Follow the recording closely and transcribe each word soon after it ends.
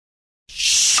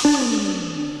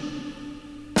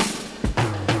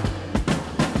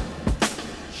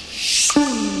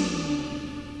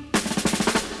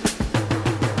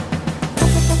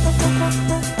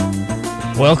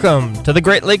Welcome to the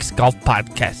Great Lakes Golf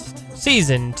Podcast,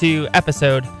 Season 2,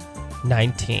 Episode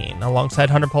 19.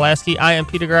 Alongside Hunter Pulaski, I am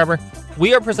Peter Graber.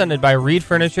 We are presented by Reed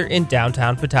Furniture in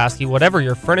downtown Petoskey. Whatever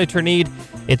your furniture need,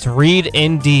 it's Reed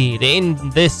indeed.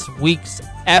 In this week's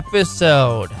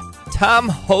episode, Tom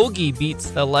Hoge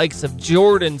beats the likes of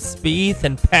Jordan Spieth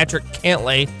and Patrick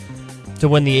Cantlay to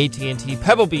win the AT&T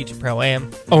Pebble Beach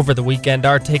Pro-Am over the weekend.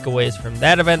 Our takeaways from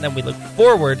that event, and we look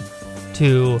forward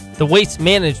to the Waste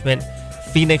Management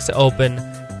Phoenix Open,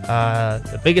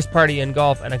 the biggest party in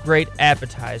golf and a great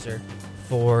appetizer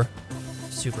for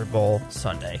Super Bowl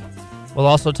Sunday. We'll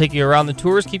also take you around the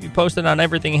tours, keep you posted on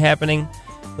everything happening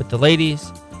with the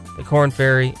ladies, the Corn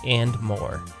Ferry, and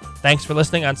more. Thanks for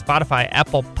listening on Spotify,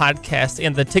 Apple Podcasts,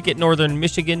 and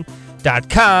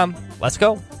theticketnorthernmichigan.com. Let's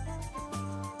go.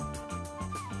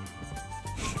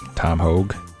 Tom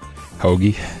Hoge.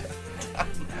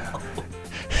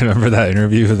 Remember that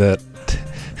interview that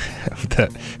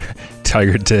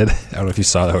Tiger did? I don't know if you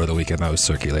saw that over the weekend. That was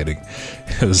circulating.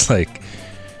 It was like,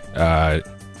 I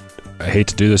hate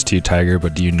to do this to you, Tiger,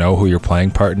 but do you know who your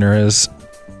playing partner is?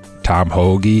 Tom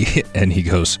Hoge. And he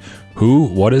goes, who?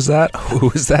 What is that? Who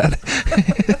is that?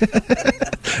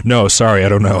 No, sorry, I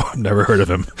don't know. Never heard of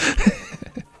him.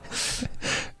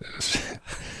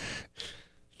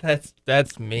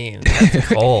 That's mean. That's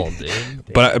cold,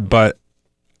 dude. But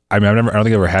I mean, I don't think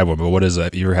I've ever had one. But what is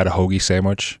that? You ever had a hoagie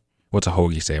sandwich? What's a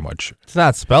hoagie sandwich? It's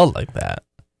not spelled like that.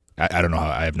 I don't know how.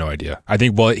 I have no idea. I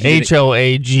think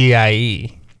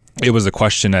Hoagie. It was a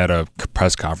question at a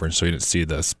press conference, so he didn't see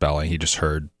the spelling. He just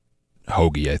heard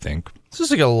hoagie, I think. It's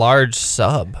just like a large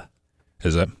sub.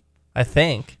 Is it? I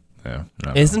think. Yeah.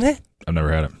 Isn't it? I've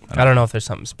never had it. I don't know if there's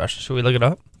something special. Should we look it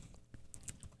up?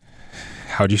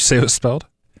 How'd you say it was spelled?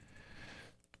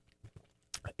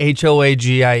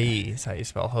 Hoagie is how you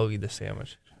spell hoagie the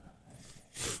sandwich.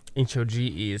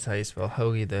 Hoge is how you spell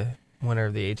hoagie the winner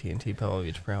of the AT&T Pebble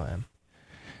Beach Pro-Am.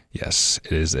 Yes,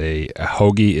 it is a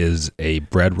hoagie is a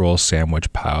bread roll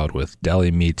sandwich piled with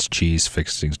deli meats, cheese,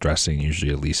 fixings, dressing,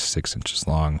 usually at least 6 inches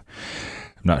long.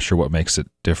 I'm not sure what makes it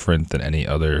different than any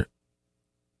other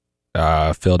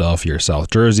Philadelphia or South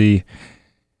Jersey.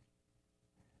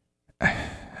 I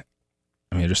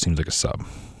mean, it just seems like a sub.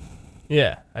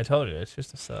 Yeah, I told you. It's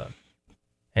just a sub.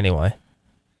 Anyway.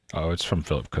 Oh, it's from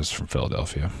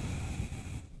Philadelphia.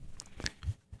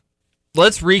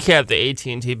 Let's recap the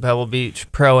AT&T Pebble Beach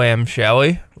Pro-Am, shall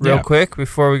we? Real quick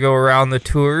before we go around the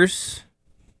tours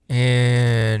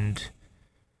and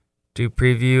do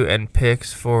preview and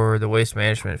picks for the Waste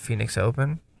Management Phoenix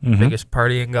Open. Biggest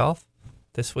party in golf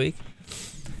this week.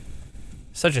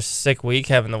 Such a sick week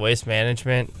having the Waste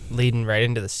Management leading right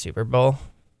into the Super Bowl.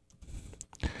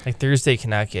 Like, Thursday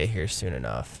cannot get here soon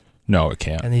enough. No, it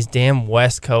can't. And these damn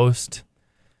West Coast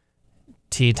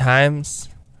tee times,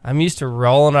 I'm used to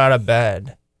rolling out of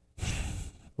bed,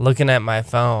 looking at my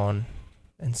phone,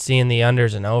 and seeing the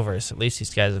unders and overs. At least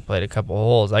these guys have played a couple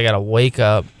holes. I got to wake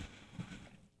up,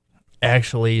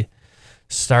 actually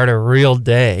start a real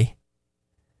day,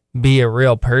 be a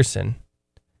real person,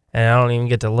 and I don't even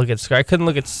get to look at score. I couldn't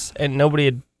look at, and nobody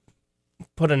had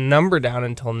put a number down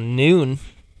until noon.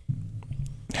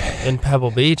 In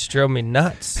Pebble Beach drove me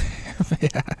nuts.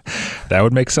 Yeah, that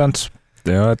would make sense.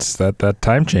 You know, it's that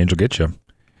time change will get you.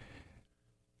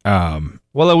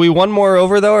 Well, are we one more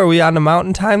over though? Are we on the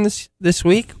mountain time this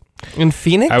week in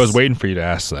Phoenix? I was waiting for you to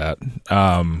ask that.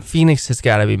 Phoenix has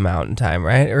got to be mountain time,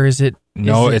 right? Or is it?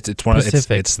 No, it's one of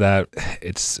Pacific?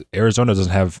 it's Arizona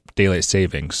doesn't have daylight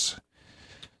savings,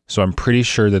 so I'm pretty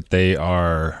sure that they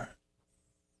are.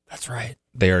 That's right.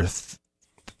 They are.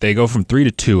 They go from 3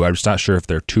 to 2. I'm just not sure if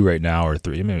they're 2 right now or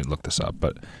 3. Let me look this up,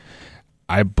 but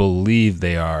I believe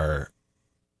they are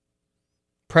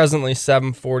presently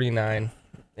 7:49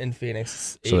 in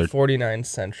Phoenix, so 8:49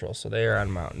 Central. So they are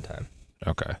on Mountain Time.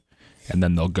 Okay, and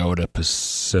then they'll go to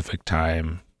Pacific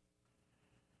Time.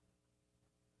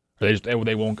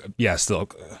 They won't. Yes, they'll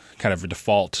kind of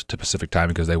default to Pacific Time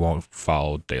because they won't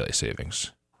follow daylight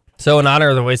savings. So in honor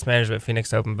of the Waste Management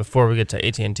Phoenix Open, before we get to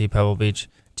AT&T Pebble Beach,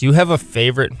 do you have a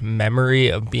favorite memory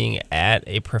of being at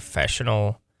a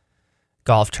professional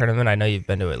golf tournament? I know you've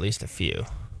been to at least a few.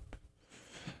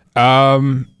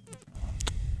 I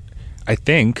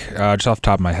think, just off the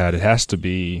top of my head, it has to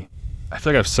be, I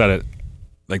feel like I've said it,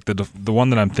 like the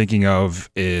one that I'm thinking of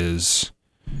is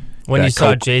when you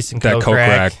saw Jason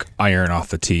Kokrak iron off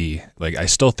the tee. Like, I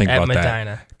still think about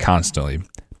Medina. That constantly.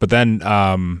 But then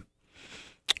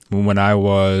when I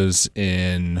was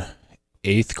in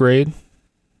 8th grade,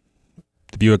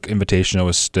 the Buick Invitational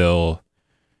was still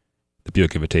the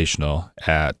Buick Invitational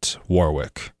at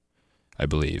Warwick, I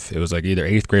believe. It was like either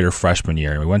 8th grade or freshman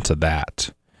year, and we went to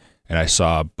that. and I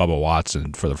saw Bubba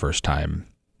Watson for the first time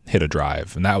hit a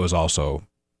drive, and that was also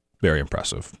very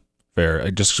impressive.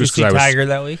 Just Did you see Tiger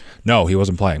that week? No, he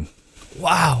wasn't playing.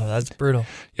 Wow, that's brutal.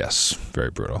 Yes, very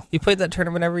brutal. He played that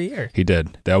tournament every year. He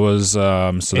did. That was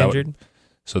Injured.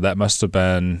 That must have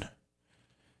been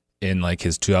in like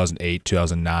his 2008,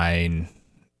 2009,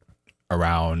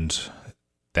 around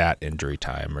that injury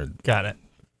time. Got it.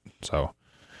 So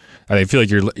I feel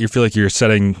like you're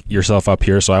setting yourself up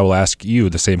here. So I will ask you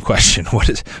the same question. What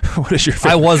is your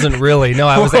favorite? I wasn't really. No,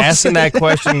 I was asking that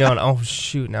question, going, "Oh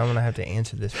shoot, now I'm gonna have to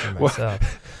answer this for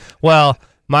myself." Well,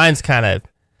 mine's kind of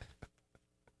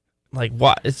like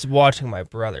it's watching my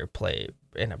brother play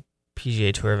in a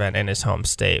PGA Tour event in his home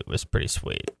state was pretty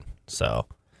sweet. So,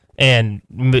 and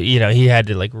he had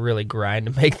to like really grind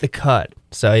to make the cut.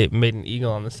 So he made an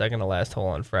eagle on the second to last hole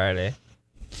on Friday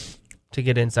to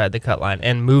get inside the cut line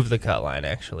and move the cut line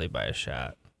actually by a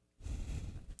shot.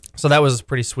 So that was a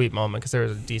pretty sweet moment because there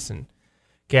was a decent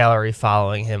gallery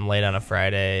following him late on a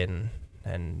Friday,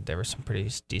 and there were some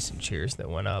pretty decent cheers that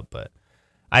went up. But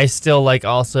I still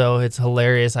also, it's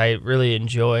hilarious. I really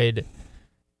enjoyed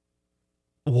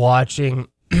watching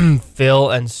Phil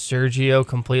and Sergio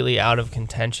completely out of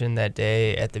contention that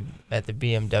day at the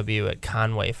BMW at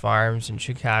Conway Farms in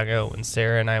Chicago when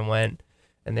Sarah and I went,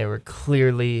 and they were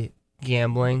clearly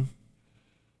gambling.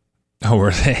 Oh,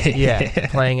 were they? Yeah,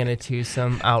 playing in a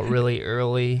twosome out really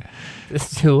early, the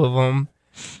two of them.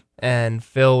 And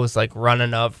Phil was like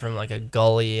running up from like a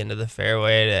gully into the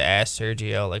fairway to ask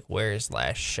Sergio like where his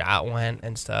last shot went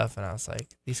and stuff. And I was like,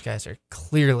 these guys are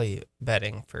clearly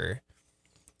betting for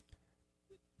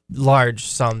large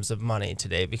sums of money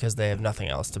today because they have nothing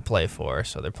else to play for.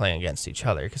 So they're playing against each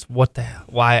other. Because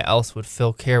why else would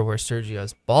Phil care where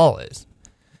Sergio's ball is?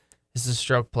 It's a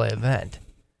stroke play event.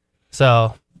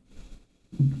 So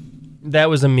that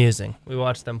was amusing. We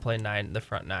watched them play the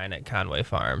front nine at Conway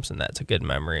Farms, and that's a good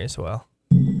memory as well.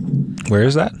 Where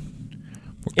is that?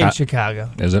 In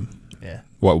Chicago. Is it? Yeah.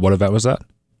 What event was that?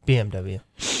 BMW.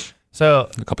 So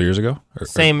a couple years ago?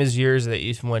 Same as yours that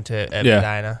you went to at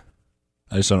Medina.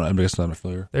 I'm just not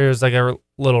familiar. There was like a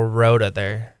little rota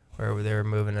there where they were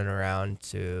moving it around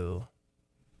to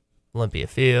Olympia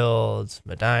Fields,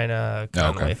 Medina,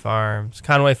 Conway Farms.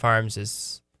 Conway Farms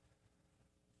is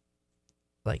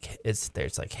like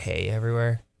there's like hay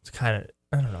everywhere. It's kind of,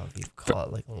 I don't know if you call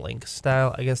it like link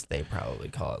style. I guess they probably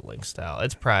call it link style.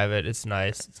 It's private. It's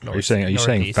nice. It's Are you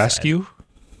saying fescue?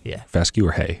 Yeah. Fescue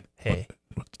or hay? Hay.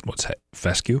 What's hay?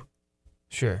 Fescue?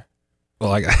 Sure.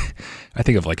 Well, I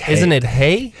think of like hay. Isn't it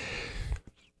hay?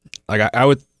 Like I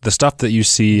would, the stuff that you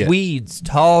see, weeds,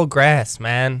 tall grass,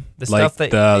 man. The like stuff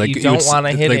that you don't want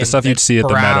to hit. Like the stuff you'd see at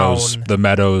the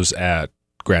meadows at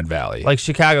Grand Valley, like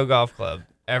Chicago Golf Club.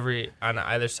 On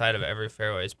either side of every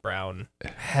fairway is brown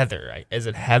heather. Is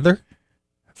it heather?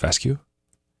 Fescue.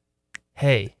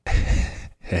 Hey.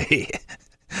 Hey.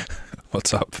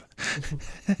 What's up?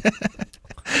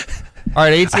 All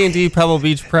right, AT&T Pebble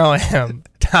Beach Pro-Am.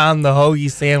 Tom the Hoagie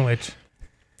Sandwich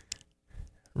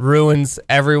ruins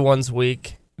everyone's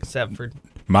week except for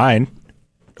mine.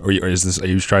 Are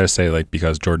you trying to say like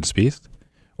because Jordan Spieth,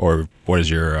 or what is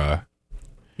your?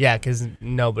 Yeah, because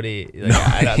nobody.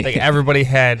 I don't think everybody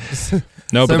had some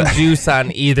juice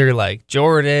on either like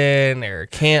Jordan or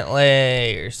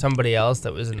Cantlay or somebody else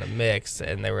that was in the mix,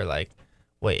 and they were like,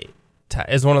 "Wait,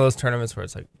 it's one of those tournaments where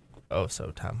it's like, oh,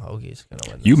 so Tom Hoagie's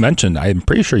gonna win." I'm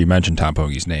pretty sure you mentioned Tom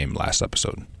Hoagie's name last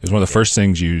episode. It was one of the first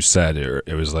things you said.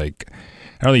 It was like,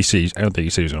 I don't think you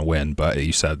said he was gonna win, but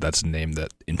you said that's a name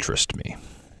that interests me.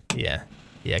 Yeah,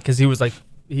 because he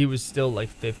was still like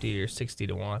 50 or 60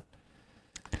 to 1.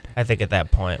 I think at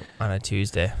that point on a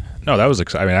Tuesday. No, that was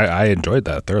exciting. I mean, I enjoyed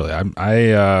that thoroughly.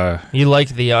 You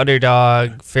liked the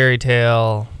underdog fairy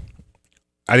tale.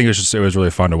 I think it was really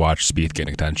fun to watch Spieth gain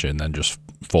attention and then just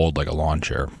fold like a lawn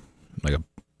chair, like a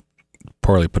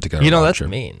poorly put together. That's chair.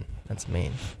 mean. That's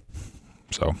mean.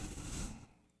 So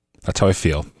that's how I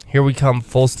feel. Here we come,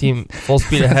 full speed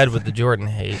ahead with the Jordan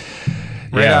hate.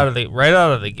 Right out of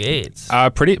the gates.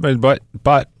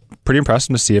 Pretty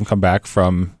impressive to see him come back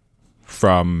from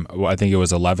I think it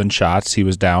was 11 shots he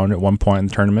was down at one point in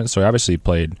the tournament. So obviously he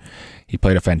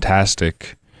played a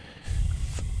fantastic.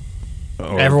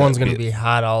 Everyone's going to be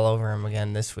hot all over him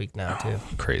again this week now too.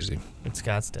 Crazy. In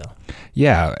Scottsdale.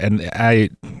 Yeah, and I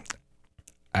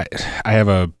have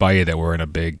a buddy that we're in a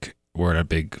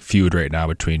big feud right now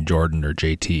between Jordan or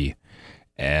JT,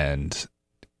 and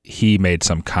he made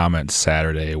some comments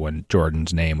Saturday when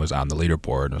Jordan's name was on the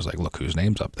leaderboard and was like, "Look whose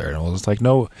name's up there." And I was like,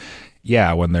 "No,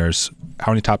 yeah." When there's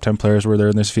how many top 10 players were there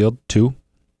in this field? 2.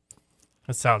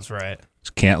 That sounds right. It's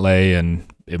Cantlay, and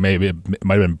it might have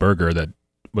been Berger that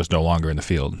was no longer in the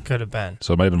field. Could have been.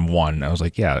 So it might have been one. I was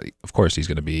like, yeah, of course he's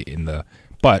going to be in the.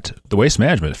 But the Waste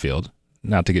Management field,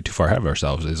 not to get too far ahead of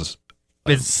ourselves, is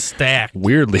It's stacked.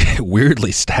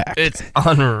 weirdly stacked. It's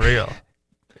unreal.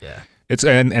 Yeah. It's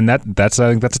and that's I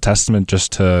think that's a testament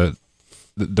just to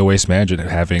the Waste Management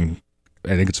having.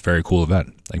 I think it's a very cool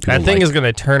event. Like That thing is going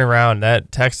to turn around.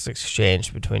 That text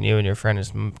exchange between you and your friend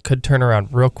could turn around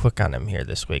real quick on him here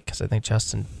this week because I think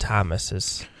Justin Thomas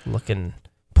is looking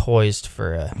poised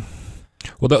for a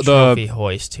trophy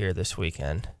hoist here this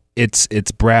weekend. It's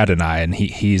Brad and I, and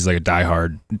he's like a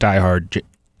diehard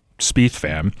Spieth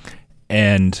fan,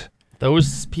 and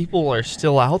those people are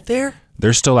still out there.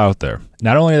 They're still out there.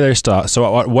 Not only are they still out,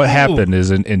 so what happened is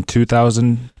in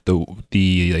 2000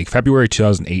 the like February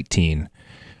 2018,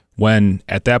 when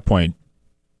at that point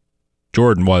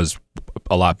Jordan was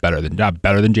a lot better than not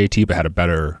better than JT, but had a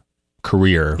better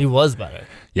career. He was better.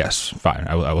 Yes, fine.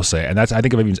 I will say, and that's I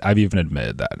think I've even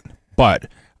admitted that.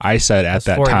 But I said at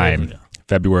that time,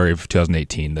 February of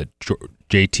 2018, that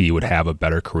JT would have a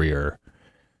better career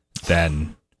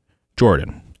than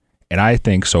Jordan. And I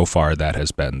think so far that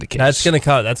has been the case.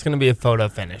 That's gonna be a photo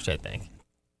finish, I think.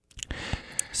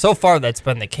 So far, that's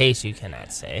been the case. You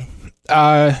cannot say.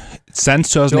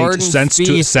 Since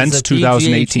 2018, since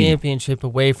 2018, championship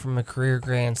away from a career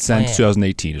Grand Slam. Since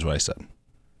 2018 is what I said.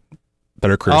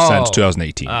 Better career since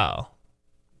 2018. Oh,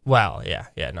 well,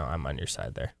 yeah. No, I'm on your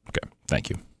side there. Okay, thank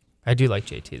you. I do like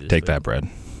JT this Take week. that, Brad.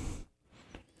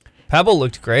 Pebble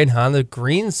looked great, huh? The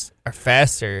greens are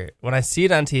faster. When I see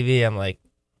it on TV, I'm like,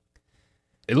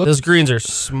 those greens are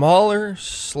smaller,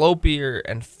 slopier,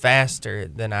 and faster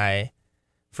than I,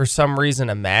 for some reason,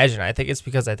 imagine. I think it's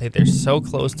because I think they're so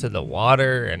close to the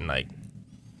water, and like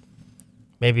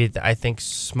maybe I think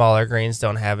smaller greens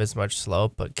don't have as much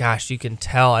slope. But gosh, you can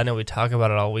tell. I know we talk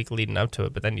about it all week leading up to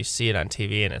it, but then you see it on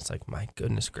TV, and it's like, my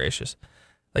goodness gracious,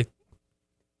 like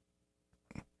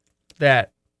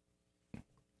that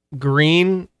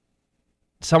green.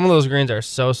 Some of those greens are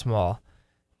so small.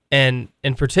 And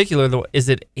in particular, is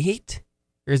it 8?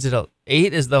 Or is it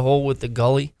 8 is the hole with the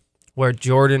gully where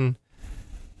Jordan,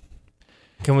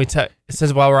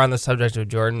 since while we're on the subject of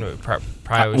Jordan,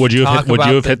 probably would you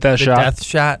have hit that shot? Death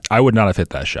shot? I would not have hit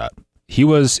that shot. He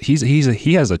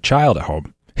has a child at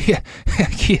home. He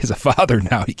is a father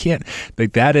now. He can't,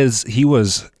 like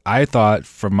I thought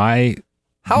from my.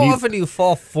 How often do you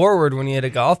fall forward when you hit a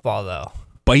golf ball though?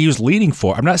 But he was leaning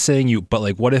for, I'm not saying but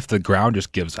like what if the ground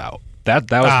just gives out?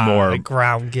 That was more. The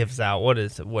ground gives out. What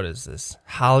is this?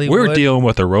 Hollywood? We're dealing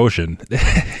with erosion.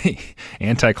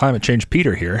 Anti-climate change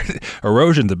Peter here.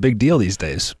 Erosion's a big deal these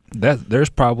days.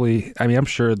 There's probably, I'm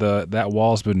sure that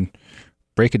wall's been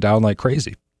breaking down like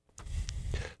crazy.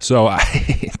 So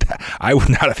I would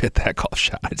not have hit that golf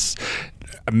shot.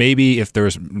 Maybe if there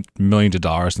was millions of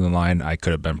dollars in the line, I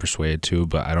could have been persuaded to,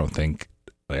 but I don't think,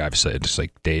 like I've said, just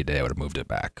like day to day, I would have moved it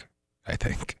back, I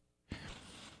think.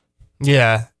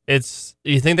 Yeah.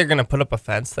 You think they're going to put up a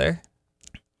fence there?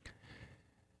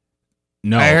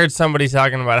 No. I heard somebody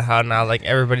talking about how now like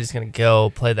everybody's going to go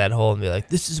play that hole and be like,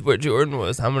 this is where Jordan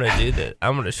was. I'm going to do that.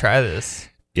 I'm going to try this.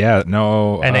 Yeah,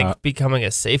 no. And it becoming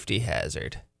a safety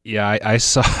hazard. Yeah, I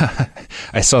saw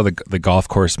the golf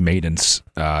course maintenance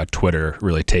Twitter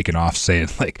really taking off, saying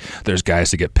like there's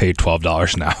guys that get paid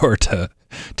 $12 an hour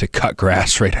to cut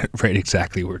grass right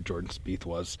exactly where Jordan Spieth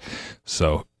was.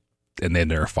 So, and then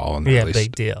they're following. Yeah,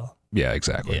 big deal. Yeah,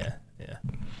 exactly. Yeah.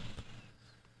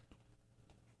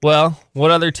 Well,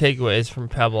 what other takeaways from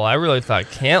Pebble? I really thought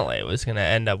Cantlay was going to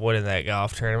end up winning that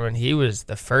golf tournament. He was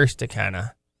the first to kind of.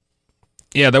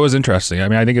 Yeah, that was interesting.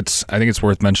 I think it's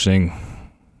worth mentioning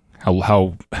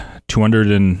how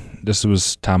 200 and this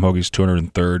was Tom Hoge's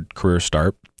 203rd career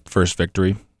start, first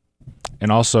victory,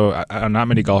 and also not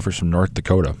many golfers from North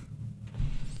Dakota.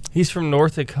 He's from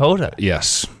North Dakota.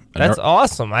 Yes, that's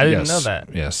awesome. I didn't know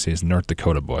that. Yes, he's a North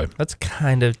Dakota boy. That's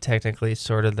kind of technically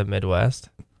sort of the Midwest.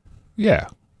 Yeah.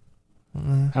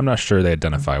 I'm not sure they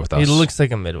identify with us. He looks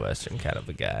like a Midwestern kind of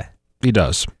a guy. He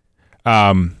does.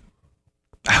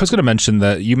 I was going to mention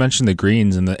that you mentioned the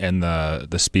greens and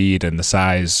the speed and the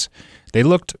size. They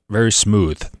looked very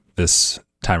smooth this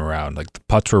time around. Like the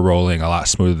putts were rolling a lot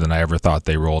smoother than I ever thought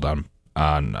they rolled on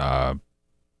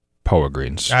POA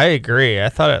greens. I agree. I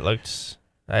thought it looked.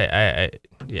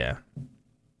 Yeah.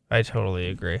 I totally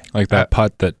agree. Like that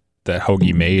putt that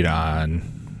Hoge made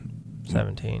on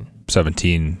 17,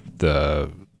 the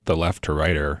left to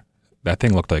righter. That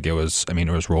thing looked like it was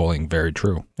rolling very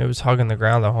true. It was hugging the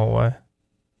ground the whole way.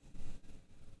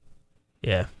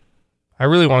 Yeah. I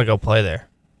really want to go play there.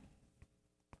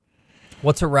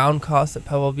 What's a round cost at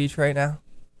Pebble Beach right now?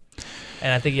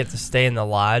 And I think you have to stay in the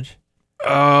lodge.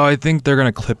 I think they're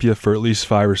gonna clip you for at least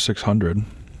 500 or 600.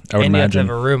 I would and you have imagine.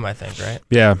 to have a room, I think, right?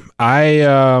 Yeah,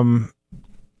 I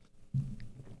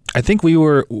think we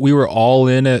were all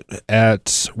in it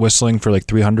at Whistling for like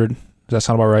 300. Does that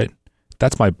sound about right?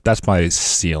 That's my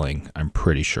ceiling. I'm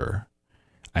pretty sure.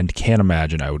 I can't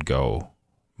imagine I would go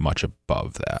much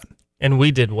above that. And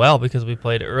we did well because we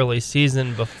played early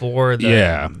season before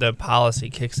the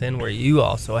policy kicks in, where you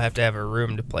also have to have a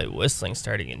room to play Whistling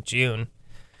starting in June.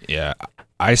 Yeah,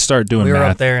 I start doing We were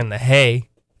math. up there in the hay.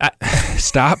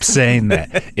 Stop saying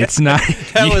that. It's not.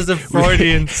 That was a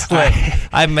Freudian slip.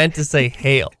 I meant to say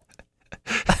hail.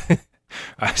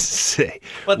 I say.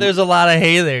 But there's a lot of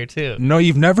hay there, too. No,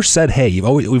 you've never said hay.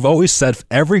 We've always said,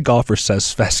 every golfer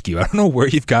says fescue. I don't know where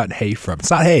you've gotten hay from.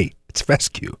 It's not hay. It's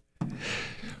fescue.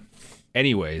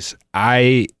 Anyways,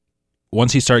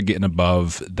 once you start getting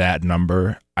above that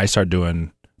number, I start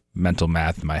doing mental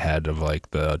math in my head of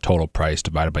like the total price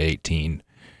divided by 18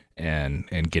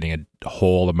 and getting a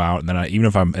whole amount. And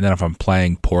then if I'm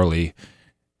playing poorly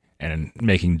and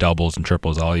making doubles and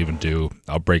triples,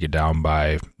 I'll break it down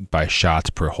by shots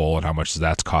per hole and how much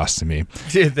that's costing me.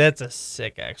 Dude, that's a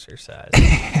sick exercise.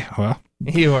 Well,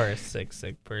 You are a sick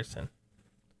person.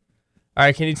 All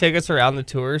right, can you take us around the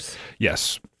tours?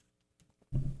 yes.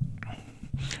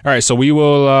 All right, so we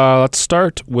will. Let's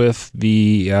start with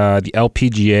the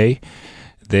LPGA.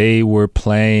 They were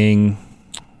playing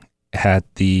at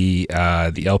the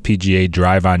LPGA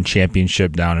Drive-On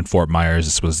Championship down in Fort Myers.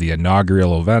 This was the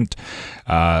inaugural event.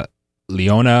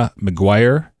 Leona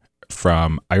Maguire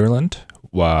from Ireland,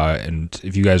 and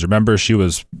if you guys remember, she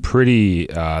was pretty.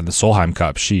 The Solheim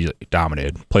Cup, she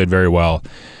dominated, played very well.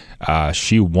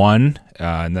 She won,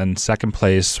 and then second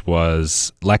place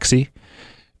was Lexi.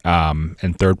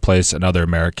 And third place, another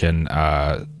American,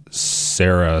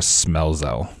 Sarah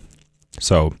Smelzel.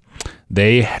 So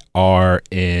they are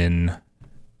in.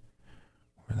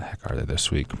 Where the heck are they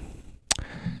this week?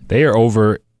 They are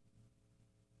over.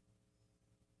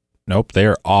 Nope, they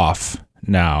are off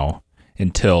now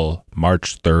until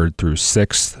March 3rd through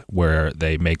 6th, where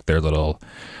they make their little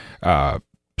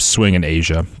swing in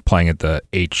Asia, playing at the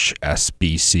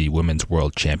HSBC Women's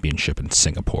World Championship in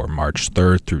Singapore, March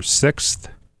 3rd through 6th.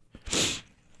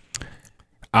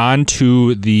 On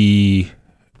to the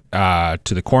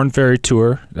Korn Ferry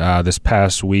Tour this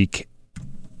past week.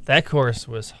 That course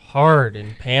was hard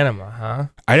in Panama, huh?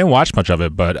 I didn't watch much of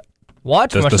it, but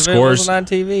Much of scores, it wasn't on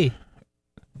TV.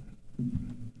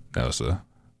 That was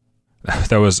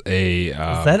a.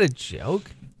 Was that a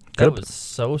joke? That was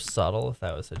so subtle. If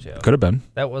that was a joke, Could have been.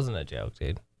 that wasn't a joke,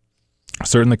 dude.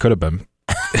 Certainly could have been.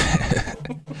 I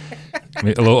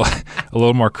mean, a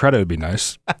little more credit would be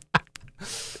nice.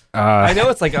 I know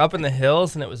it's like up in the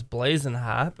hills and it was blazing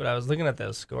hot, but I was looking at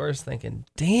those scores thinking,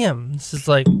 damn, this is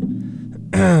like,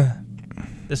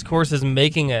 this course is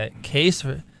making a case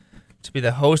to be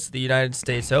the host of the United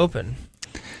States Open.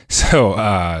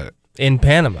 So, in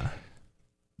Panama.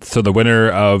 So the winner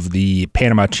of the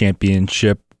Panama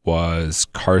Championship was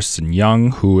Carson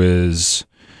Young, who is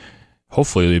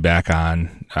hopefully will be back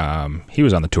on. He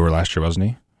was on the tour last year, wasn't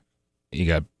he? He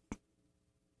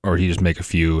just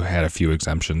had a few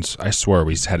exemptions. I swear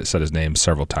we had said his name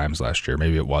several times last year.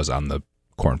 Maybe it was on the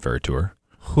Korn Ferry Tour.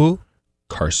 Who?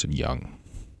 Carson Young.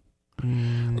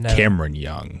 No. Cameron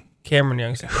Young. Cameron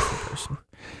Young's a different person.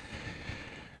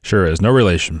 Sure is. No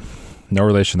relation. No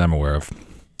relation that I'm aware of.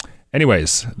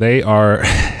 Anyways, they are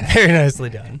Very nicely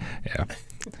done. Yeah.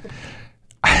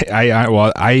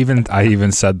 I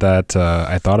even said that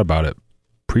I thought about it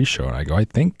pre-show, and I go, I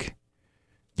think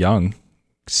Young.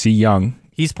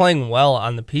 He's playing well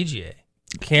on the PGA.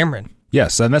 Cameron.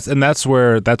 Yes, and that's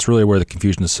really where the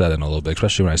confusion is set in a little bit,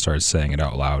 especially when I started saying it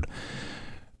out loud.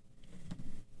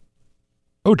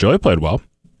 Oh, Joey played well.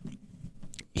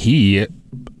 He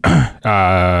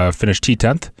finished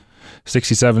T10th,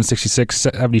 67, 66,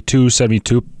 72,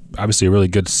 72. Obviously, a really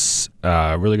good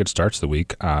starts of the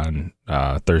week on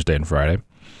Thursday and Friday.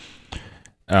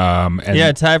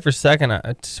 And tie for second.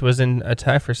 It was in a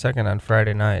tie for second on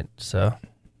Friday night. So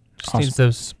just needs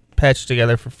those patched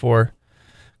together for 4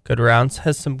 good rounds.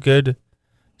 Has some good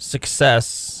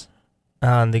success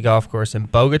on the golf course in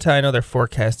Bogota. I know they're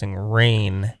forecasting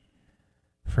rain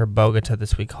for Bogota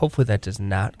this week. Hopefully that does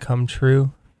not come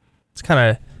true. It's kind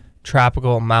of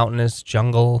tropical, mountainous,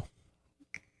 jungle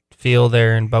feel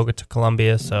there in Bogota,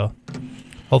 Colombia. So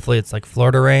hopefully it's like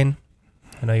Florida rain.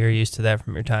 I know you're used to that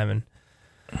from your time in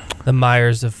the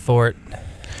Myers of Fort.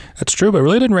 That's true, but it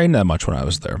really didn't rain that much when I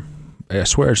was there. I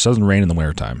swear it doesn't rain in the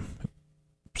wintertime.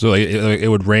 So it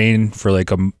would rain for like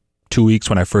 2 weeks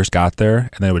when I first got there,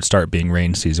 and then it would start being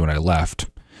rain season when I left.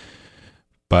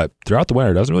 but throughout the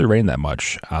winter, it doesn't really rain that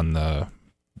much on the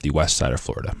west side of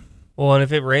Florida. Well, and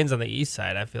if it rains on the east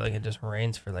side, I feel like it just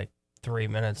rains for like 3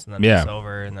 minutes and then it's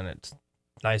over and then it's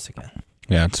nice again.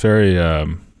 Yeah, it's very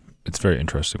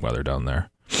interesting weather down there.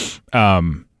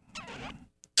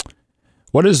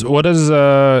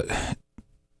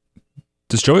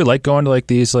 Does Joey like going to like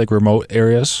these like remote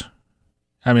areas?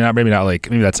 I mean, maybe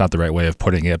that's not the right way of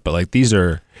putting it, but like these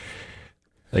are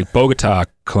like Bogota,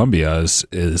 Colombia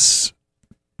is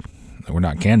we're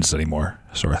not Kansas anymore,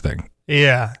 sort of thing.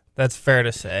 Yeah, that's fair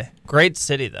to say. Great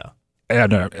city though. Yeah,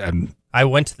 no, I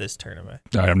went to this tournament.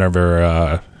 I've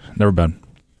never been.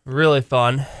 Really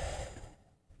fun.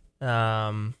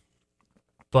 But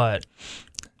I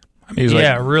mean,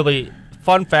 really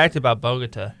fun fact about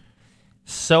Bogota.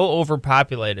 So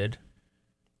overpopulated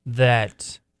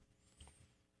that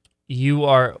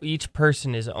each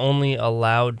person is only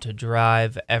allowed to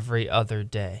drive every other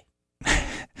day,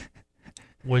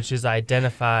 which is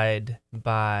identified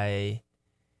by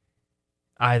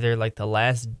either like the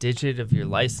last digit of your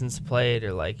license plate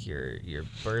or like your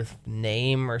birth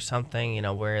name or something,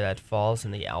 where that falls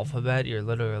in the alphabet. You're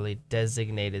literally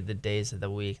designated the days of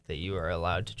the week that you are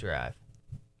allowed to drive.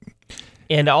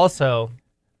 And also,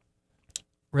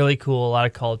 really cool, a lot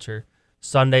of culture.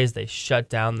 Sundays, they shut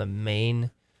down the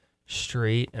main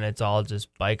street, and it's all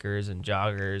just bikers and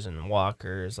joggers and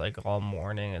walkers, like all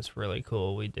morning. It's really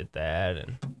cool. We did that,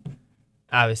 and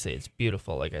obviously it's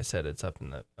beautiful. Like I said, it's up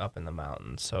in the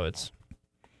mountains, so it's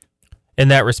in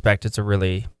that respect, it's a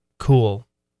really cool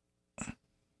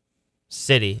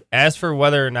city. As for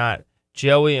whether or not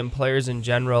Joey and players in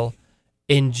general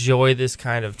enjoy this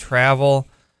kind of travel,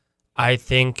 I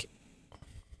think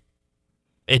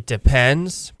it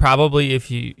depends. Probably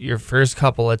if your first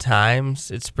couple of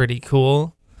times, it's pretty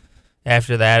cool.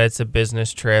 After that, it's a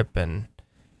business trip, and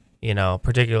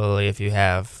particularly if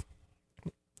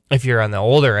you're on the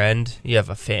older end, you have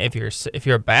if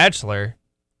you're a bachelor,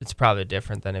 it's probably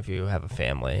different than if you have a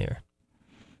family or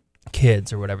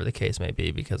kids or whatever the case may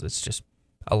be, because it's just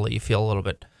you feel a little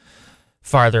bit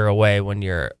farther away when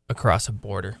you're across a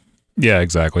border. Yeah,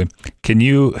 exactly. Can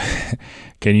you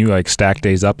like stack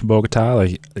days up in Bogota?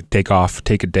 Like take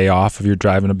a day off of your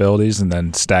driving abilities and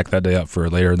then stack that day up for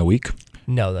later in the week?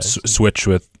 No, switch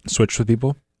with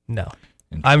people? No.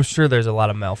 I'm sure there's a lot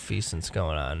of malfeasance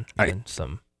going on and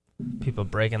some people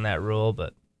breaking that rule,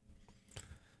 but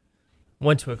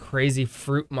went to a crazy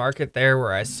fruit market there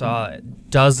where I saw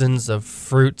dozens of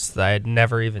fruits that I had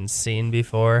never even seen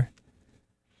before.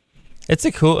 It's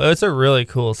a really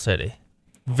cool city.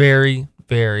 Very,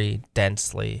 very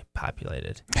densely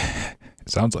populated. It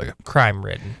sounds like it.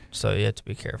 Crime-ridden, so you have to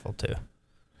be careful, too.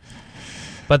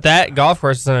 But that golf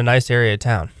course is in a nice area of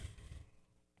town.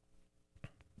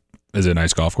 Is it a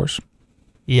nice golf course?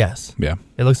 Yes. Yeah.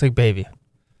 It looks like Bayview.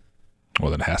 Well,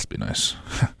 then it has to be nice.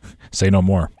 Say no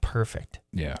more. Perfect.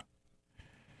 Yeah.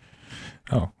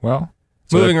 Oh, well.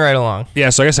 Moving right along. Yeah,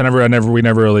 so I guess we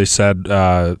never really said,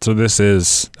 so this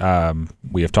is,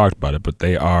 we have talked about it, but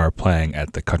they are playing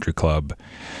at the Country Club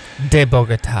de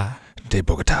Bogota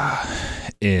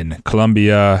in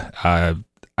Colombia. I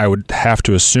would have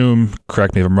to assume,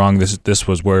 correct me if I'm wrong, this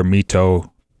was where Mito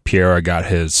Pereira got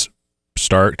his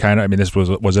start, kind of. I mean,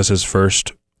 was this his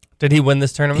first? Did he win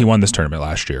this tournament? He won this tournament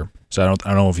last year. So I don't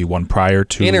know if he won prior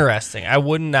to. Interesting. I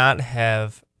would not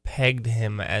have pegged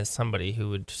him as somebody who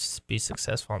would be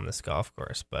successful on this golf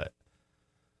course, but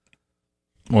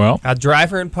a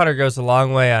driver and putter goes a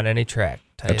long way on any track.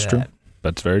 That's true.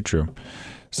 That's very true.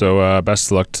 So best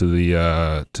of luck to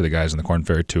the guys in the Korn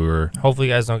Ferry Tour. Hopefully,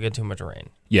 you guys don't get too much rain.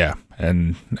 Yeah,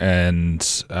 and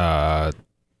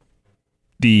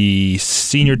the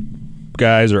senior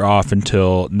guys are off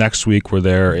until next week.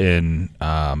 They're in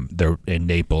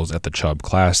Naples at the Chubb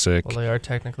Classic. Well, they are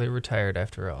technically retired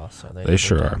after all, so they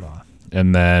sure are. Off.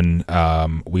 And then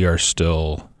we are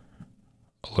still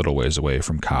a little ways away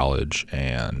from college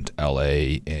and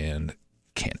LA and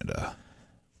Canada.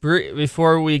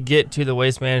 Before we get to the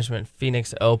Waste Management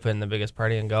Phoenix Open, the biggest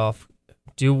party in golf,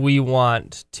 do we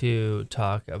want to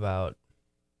talk about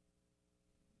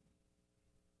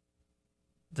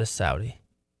the Saudi?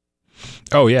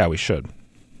 Oh yeah, we should.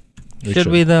 Should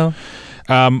we though?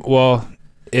 Well,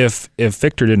 if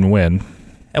Victor didn't win,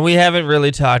 and we haven't really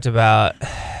talked about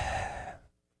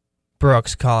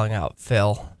Brooks calling out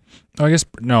Phil. I guess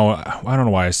no. I don't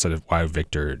know why I said it. Why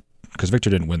Victor? Because Victor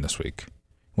didn't win this week.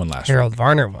 Won last week. Harold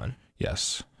Varner won.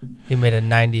 Yes. He made a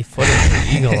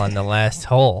 90-footer eagle on the last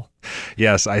hole.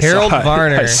 Yes, Harold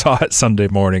Varner. I saw it Sunday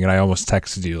morning, and I almost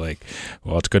texted you like,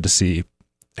 "Well, it's good to see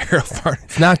Harold Varner."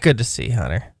 It's not good to see,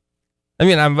 Hunter. I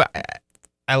mean,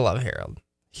 I love Harold.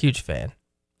 Huge fan.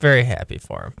 Very happy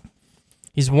for him.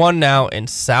 He's won now in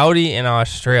Saudi and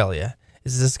Australia.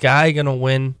 Is this guy going to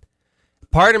win?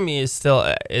 Part of me is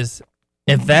still, if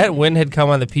that win had come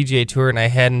on the PGA Tour and I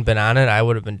hadn't been on it, I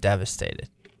would have been devastated.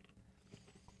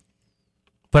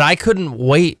 But I couldn't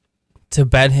wait to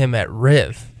bet him at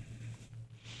Riv,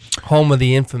 home of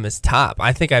the infamous top.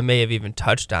 I think I may have even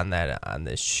touched on that on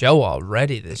this show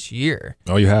already this year.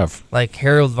 Oh, you have. Like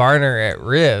Harold Varner at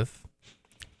Riv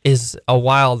is a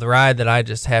wild ride that I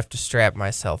just have to strap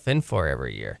myself in for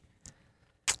every year.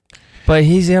 But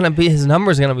his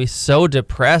number's gonna be so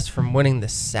depressed from winning the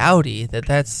Saudi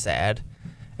that's sad.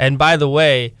 And by the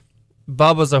way,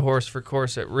 Bubba's a horse for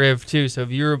course at Riv too. So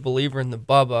if you're a believer in the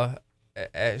Bubba,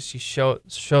 as she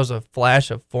shows a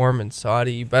flash of form in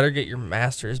Saudi, you better get your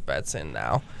Masters bets in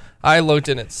now. I looked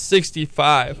in at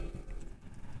 65.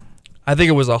 I think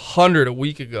it was 100 a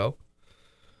week ago.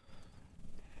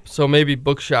 So maybe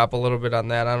bookshop a little bit on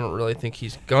that. I don't really think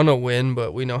he's gonna win,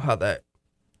 but we know how that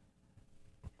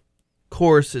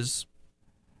course is,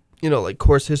 like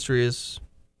course history is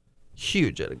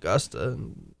huge at Augusta.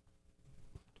 And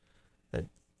that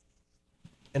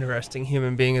interesting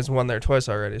human being has won there twice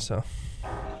already, so.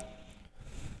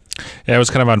 Yeah, it was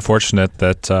kind of unfortunate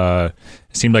that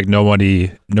it seemed like nobody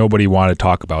wanted to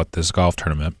talk about this golf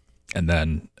tournament, and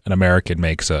then an American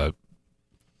makes a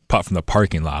putt from the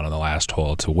parking lot on the last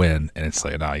hole to win, and it's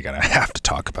like, now you're gonna have to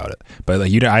talk about it. But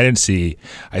like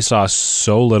I saw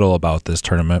so little about this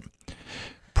tournament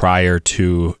prior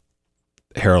to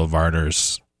Harold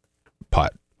Varner's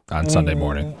putt on Sunday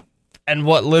morning. And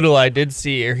what little I did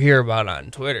see or hear about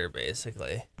on Twitter,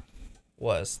 basically,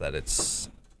 was that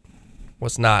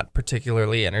was not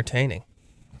particularly entertaining.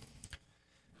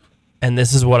 And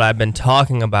this is what I've been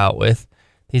talking about with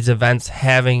these events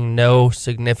having no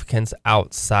significance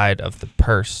outside of the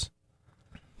purse.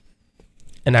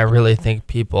 And I really think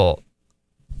people,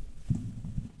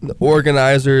 the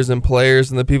organizers and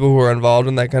players and the people who are involved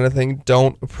in that kind of thing,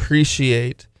 don't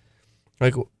appreciate,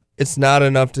 like, it's not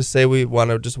enough to say we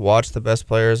want to just watch the best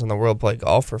players in the world play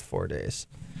golf for 4 days.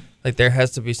 Like, there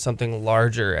has to be something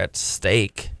larger at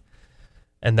stake.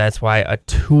 And that's why a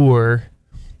tour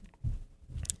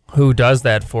who does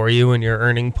that for you, and you're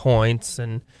earning points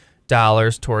and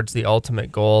dollars towards the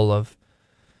ultimate goal of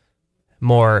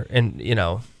more, and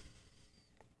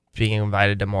being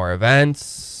invited to more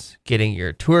events, getting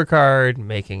your tour card,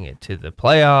 making it to the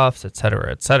playoffs,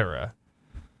 etc.,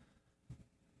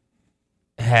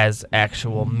 has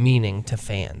actual meaning to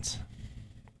fans.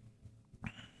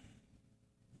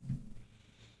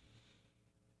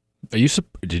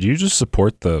 Did you just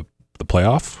support the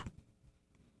playoff?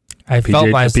 I felt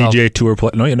myself. PGA Tour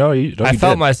play. No, you don't. I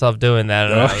felt myself doing that,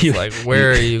 and I was like,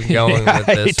 "Where are you going with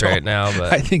this right now?"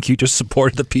 But I think you just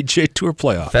supported the PGA Tour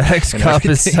playoff. FedEx Cup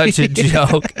is such a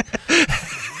joke.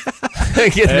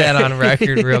 Get that on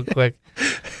record real quick.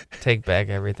 Take back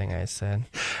everything I said.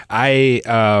 I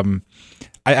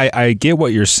get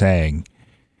what you're saying,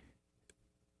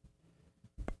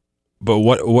 but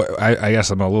what I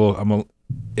guess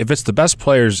if it's the best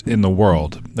players in the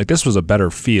world, like, this was a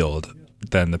better field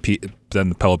than the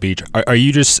Pebble Beach. Are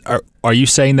you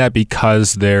saying that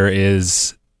because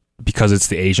it's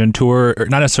the Asian tour, or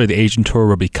not necessarily the Asian tour,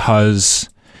 but because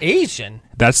Asian?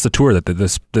 That's the tour that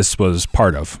this was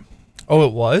part of. Oh,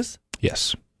 it was?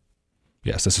 Yes.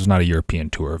 This was not a European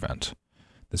tour event.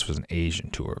 This was an Asian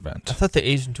tour event. I thought the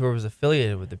Asian tour was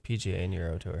affiliated with the PGA and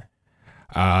Euro Tour.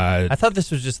 I thought this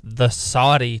was just the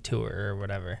Saudi tour or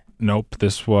whatever. Nope,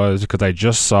 this was, because I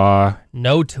just saw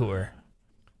no tour,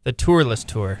 the tourless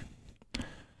tour.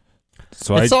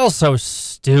 So it's all so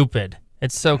stupid.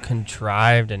 It's so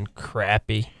contrived and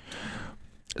crappy.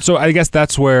 So I guess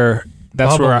that's where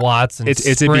Bubba Watson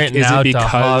sprinting out to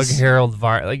hug Harold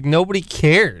Varner. Like, nobody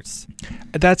cares.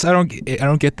 I don't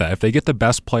get that. If they get the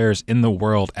best players in the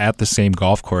world at the same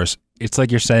golf course, it's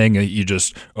like you're saying that you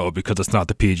just, because it's not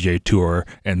the PGA Tour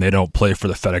and they don't play for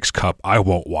the FedEx Cup, I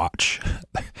won't watch.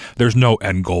 There's no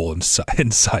end goal in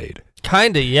sight.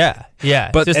 Kinda, yeah.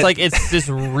 But it's just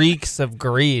reeks of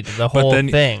greed, the whole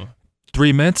thing.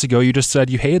 3 minutes ago, you just said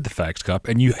you hated the FedEx Cup,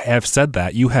 and you have said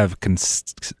that. You have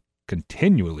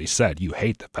continually said you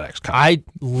hate the FedEx Cup. I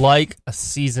like a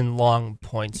season-long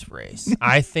points race.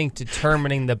 I think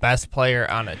determining the best player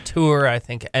on a tour, I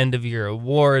think end-of-year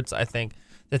awards, I think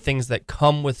the things that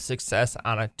come with success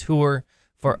on a tour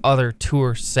for other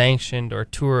tour-sanctioned or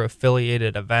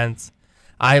tour-affiliated events,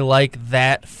 I like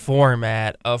that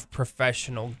format of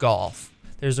professional golf.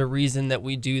 There's a reason that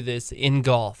we do this in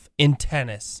golf, in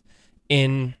tennis,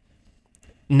 in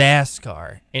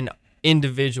NASCAR, in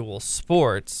individual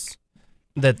sports,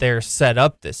 that they're set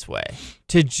up this way.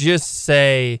 To just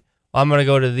say well, I'm going to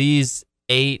go to these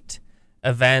 8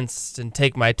 events and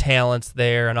take my talents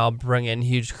there, and I'll bring in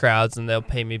huge crowds, and they'll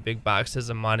pay me big boxes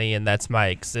of money, and that's my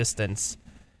existence,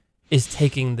 is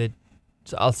taking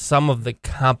some of the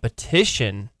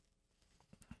competition,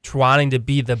 wanting to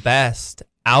be the best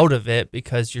out of it,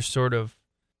 because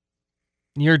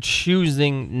you're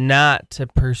choosing not to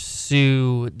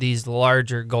pursue these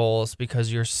larger goals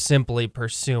because you're simply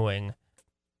pursuing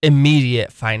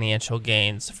immediate financial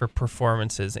gains for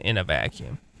performances in a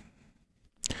vacuum.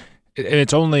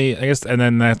 It's only, I guess, and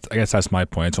then that's my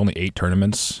point. It's only 8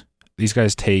 tournaments. These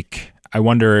guys take, I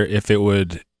wonder if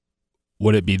would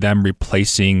it be them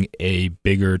replacing a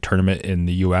bigger tournament in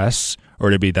the US, or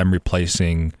would it be them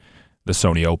replacing the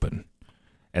Sony Open?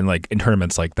 And like in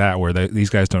tournaments like that where these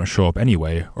guys don't show up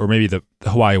anyway, or maybe the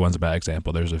Hawaii one's a bad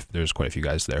example. There's quite a few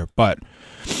guys there, but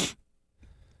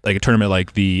like a tournament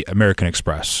like the American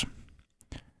Express,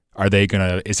 is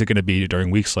it gonna be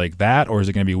during weeks like that, or is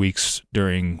it gonna be weeks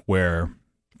during where?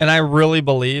 And I really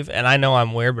believe, and I know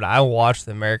I'm weird, but I will watch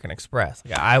the American Express.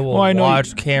 Like, I will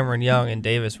watch Cameron Young and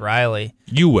Davis Riley.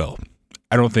 You will.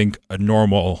 I don't think not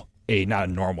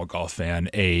a normal golf fan,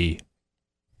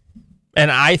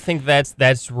 and I think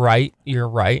that's right. You're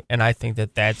right, and I think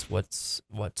that's what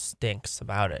stinks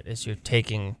about it is you're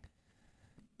taking.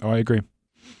 Oh, I agree,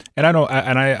 and I know,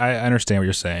 and I understand what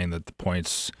you're saying, that the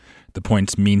points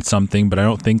mean something, but I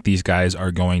don't think these guys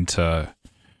are going to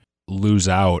lose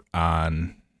out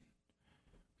on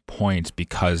points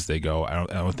because they go. I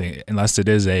don't think, unless it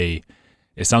is it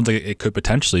sounds like it could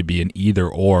potentially be an either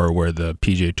or, where the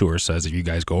PGA Tour says if you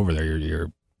guys go over there, they're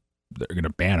going to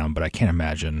ban them. But I can't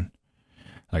imagine.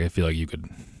 Like, I feel like you could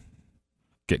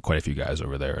get quite a few guys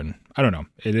over there, and I don't know.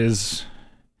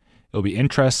 It'll be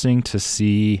interesting to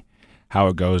see how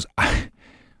it goes.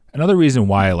 Another reason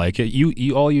why I like it,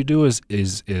 all you do is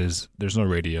there's no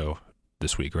radio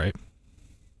this week, right?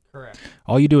 Correct.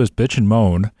 All you do is bitch and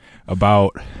moan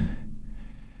about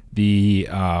the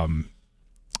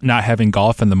not having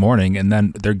golf in the morning, and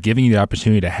then they're giving you the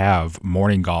opportunity to have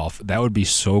morning golf. That would be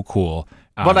so cool.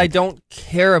 But I don't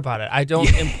care about it. I don't.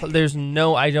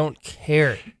 I don't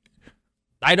care.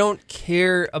 I don't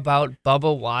care about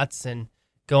Bubba Watson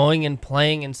going and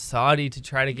playing in Saudi to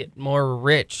try to get more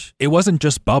rich. It wasn't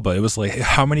just Bubba. It was like,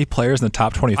 how many players in the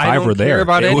top 25 were there? I don't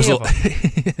care about any of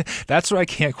them. That's what I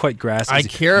can't quite grasp. I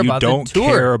care about the tour. You don't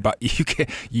care about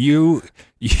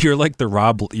you're like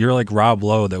Rob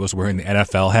Lowe that was wearing the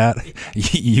NFL hat.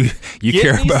 You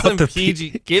care about the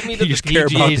PGA. Give me the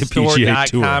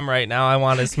PGAtour.com right now. I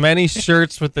want as many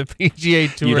shirts with the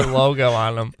PGA Tour logo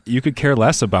on them. You could care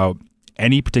less about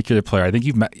any particular player. I think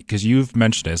you've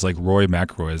mentioned it. It's like Rory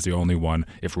McIlroy is the only one.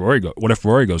 What if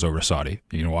Rory goes over to Saudi?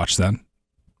 You gonna watch then?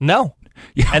 No.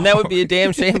 Yeah. And that would be a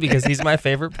damn shame because he's my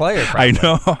favorite player. Probably. I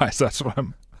know. That's what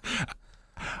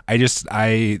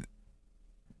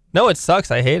No, it sucks.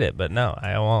 I hate it, but no,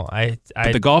 I won't.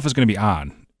 But the golf is going to be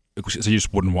on, so you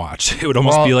just wouldn't watch. It would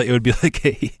almost be like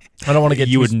a. I don't want to get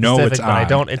you too would specific, know it's but on. I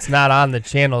don't. It's not on the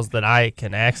channels that I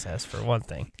can access for one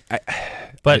thing.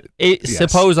 Yes.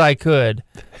 Suppose I could.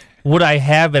 Would I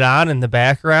have it on in the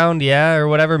background? Yeah, or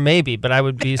whatever, maybe. But I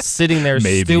would be sitting there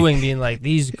stewing, being like,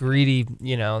 "These greedy,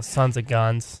 sons of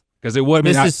guns." Because it would.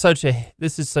 This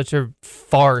is such a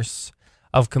farce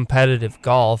of competitive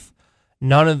golf.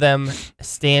 None of them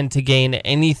stand to gain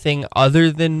anything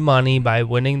other than money by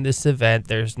winning this event.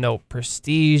 There's no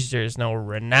prestige. There's no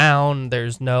renown.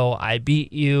 There's no I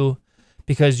beat you,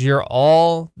 because you're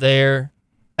all there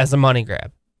as a money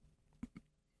grab.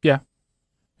 Yeah.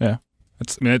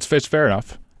 It's fair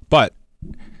enough. But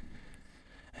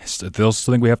I still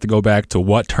think we have to go back to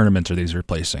what tournaments are these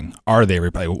replacing? Are they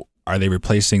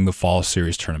replacing the fall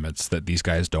series tournaments that these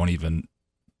guys don't even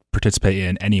participate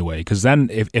in anyway? Because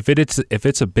then if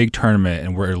it's a big tournament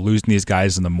and we're losing these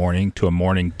guys in the morning to a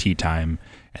morning tee time,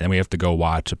 and then we have to go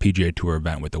watch a PGA Tour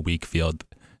event with a weak field,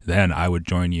 then I would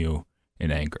join you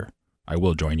in anger. I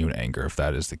will join you in anger if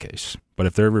that is the case. But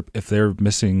if they're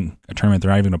missing a tournament, they're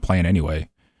not even going to play in anyway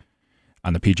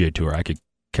on the PGA Tour, I could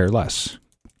care less.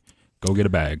 Go get a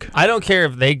bag. I don't care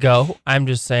if they go. I'm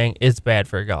just saying it's bad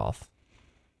for golf.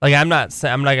 Like, I'm not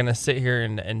going to sit here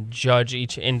and judge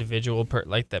each individual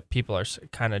like that people are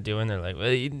kind of doing. They're like,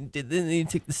 well, you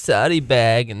take the Saudi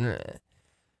bag and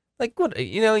like what,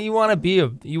 you want to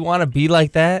be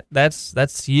like that.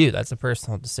 That's you. That's a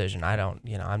personal decision. I don't,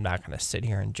 I'm not going to sit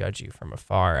here and judge you from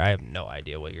afar. I have no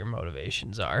idea what your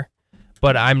motivations are,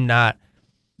 but I'm not,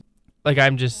 like,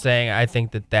 I'm just saying I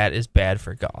think that is bad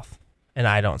for golf, and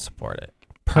I don't support it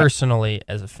personally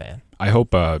as a fan. I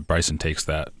hope Bryson takes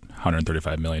that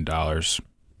 $135 million.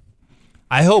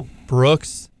 I hope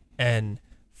Brooks and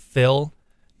Phil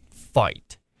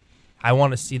fight. I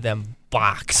want to see them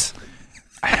box.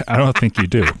 I don't think you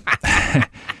do.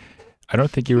 I don't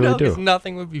think you really do.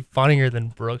 Nothing would be funnier than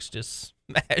Brooks just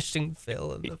smashing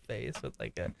Phil in the face with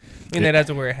like they'd have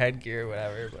to wear headgear or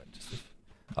whatever, but just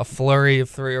a flurry of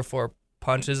 3 or 4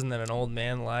 punches and then an old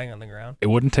man lying on the ground. It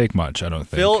wouldn't take much, I don't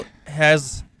think. Phil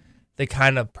has the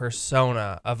kind of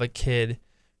persona of a kid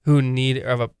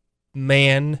of a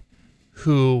man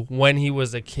who, when he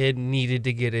was a kid, needed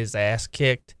to get his ass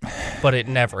kicked, but it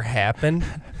never happened.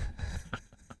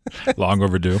 Long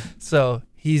overdue. So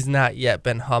he's not yet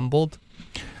been humbled.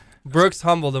 Brooks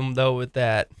humbled him, though, with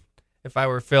that. If I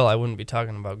were Phil, I wouldn't be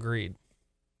talking about greed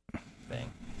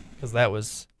thing, because that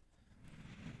was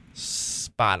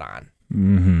spot on.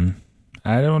 Mm-hmm.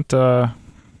 I don't.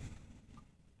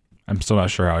 I'm still not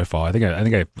sure how I fall. I think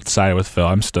I sided with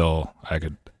Phil.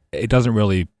 It doesn't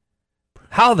really.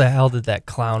 How the hell did that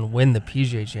clown win the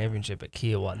PGA Championship at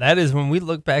Kiowa? That is, when we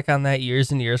look back on that years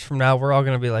and years from now, we're all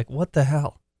going to be like, what the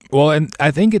hell? Well, and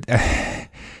I think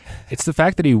it's the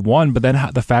fact that he won, but then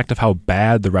the fact of how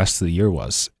bad the rest of the year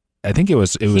was. I think it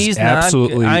was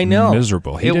absolutely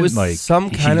miserable. He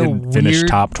didn't finish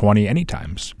top 20 any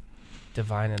times.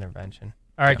 Divine intervention.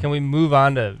 All right, Can we move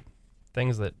on to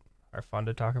things that are fun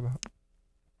to talk about?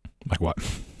 Like what?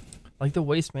 Like the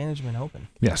Waste Management Open.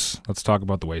 Yes, let's talk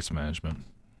about the Waste Management.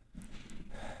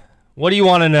 What do you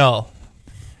want to know?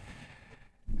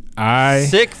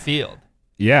 Sick field.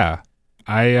 Yeah.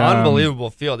 Unbelievable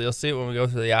field. You'll see it when we go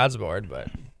through the odds board, but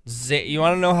you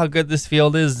want to know how good this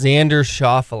field is? Xander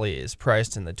Schauffele is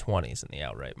priced in the 20s in the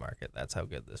outright market. That's how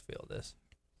good this field is.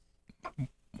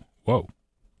 Whoa.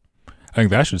 I think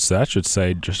that should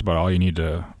say just about all you need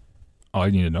to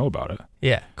know about it.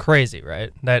 Yeah, crazy,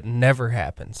 right? That never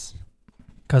happens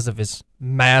because of his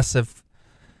massive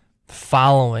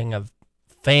following of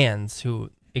fans who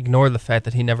ignore the fact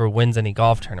that he never wins any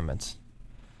golf tournaments.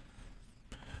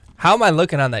 How am I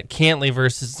looking on that Cantlay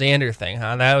versus Xander thing,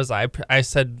 huh? That was I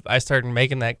said I started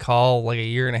making that call like a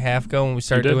year and a half ago when we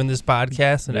started doing this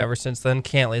podcast, and ever since then,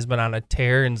 Cantlay's been on a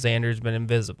tear and Xander's been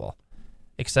invisible,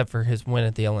 except for his win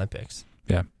at the Olympics.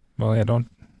 Yeah. Well, yeah,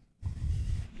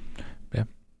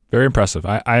 very impressive.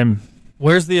 I'm.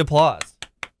 Where's the applause?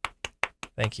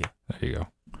 Thank you. There you go.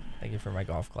 Thank you for my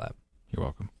golf clap. You're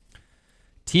welcome.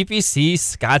 TPC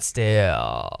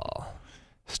Scottsdale.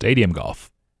 Stadium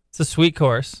golf. It's a sweet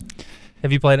course.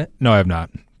 Have you played it? No, I have not.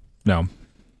 No.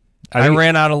 I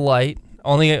ran out of light.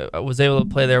 Only was able to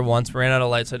play there once. Ran out of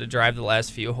light, so I had to drive the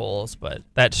last few holes. But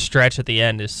that stretch at the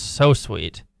end is so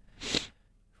sweet.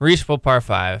 Reachable par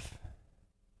 5.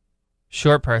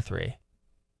 Short par 3.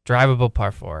 Drivable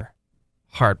par 4.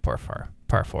 Hard par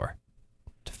 4.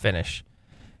 To finish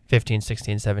 15,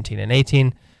 16, 17, and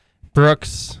 18.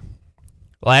 Brooks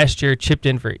last year chipped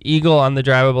in for eagle on the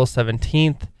drivable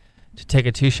 17th. To take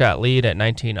a 2-shot lead at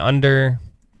 19 under.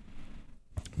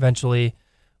 Eventually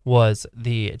was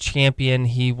the champion.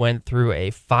 He went through a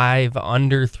 5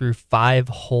 under through 5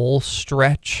 hole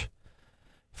stretch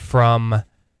from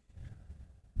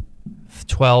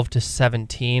 12 to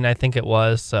 17, I think it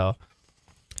was. So,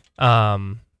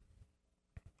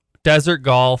 desert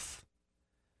golf,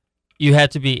 you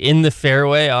had to be in the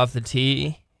fairway off the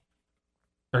tee,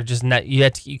 or just not.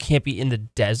 You can't be in the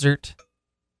desert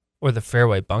or the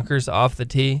fairway bunkers off the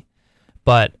tee,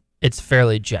 but it's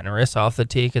fairly generous off the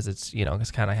tee because it's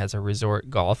kind of has a resort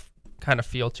golf kind of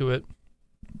feel to it.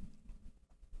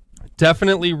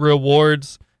 Definitely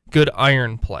rewards good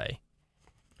iron play.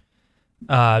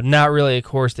 Not really a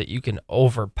course that you can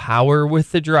overpower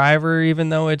with the driver, even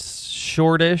though it's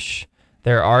shortish.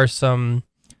 There are some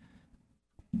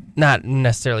not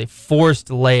necessarily forced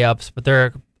layups, but there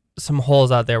are some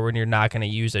holes out there when you're not going to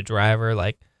use a driver.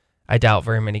 Like, I doubt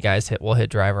very many guys will hit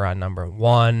driver on number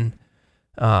 1,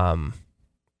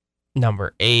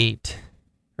 number 8,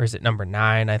 or is it number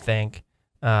 9, I think,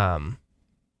 number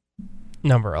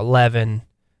 11,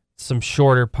 some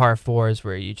shorter par 4s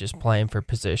where you just playing for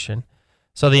position.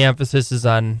 So the emphasis is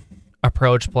on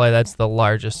approach play. That's the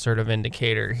largest sort of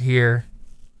indicator here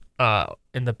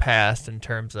in the past in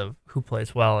terms of who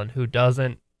plays well and who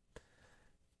doesn't.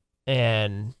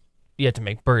 And you have to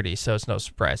make birdies, so it's no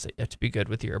surprise that you have to be good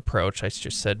with your approach. I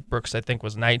just said Brooks, I think,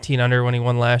 was 19 under when he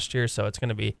won last year, so it's going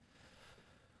to be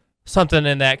something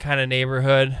in that kind of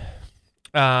neighborhood.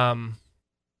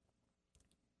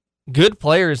 Good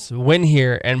players win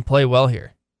here and play well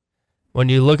here. When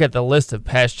you look at the list of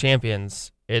past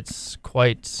champions, it's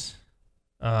quite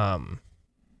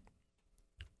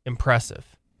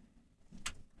impressive.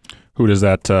 Who does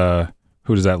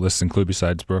that list include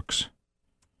besides Brooks?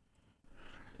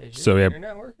 So yeah, you're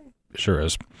not working? Sure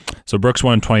is. So Brooks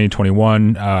won in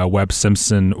 2021. Webb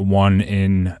Simpson won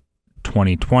in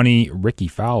 2020. Ricky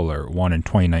Fowler won in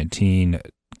 2019.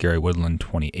 Gary Woodland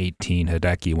 2018.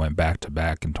 Hideki went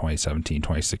back-to-back in 2017,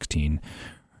 2016.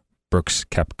 Brooks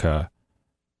Koepka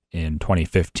in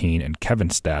 2015. And Kevin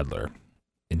Stadler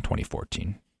in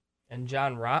 2014. And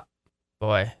John Rahm.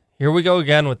 Boy, here we go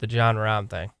again with the John Rahm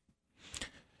thing.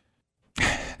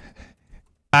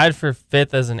 Tied for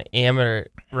fifth as an amateur.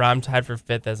 Rahm tied for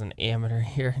fifth as an amateur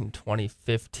here in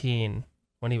 2015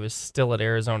 when he was still at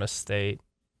Arizona State.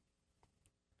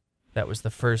 That was the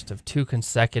first of 2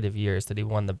 consecutive years that he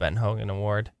won the Ben Hogan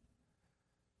Award.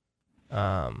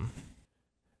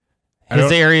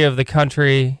 His area of the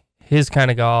country, his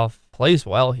kind of golf, plays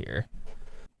well here.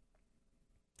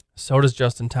 So does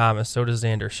Justin Thomas. So does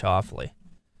Xander Schauffele.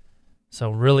 So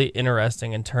really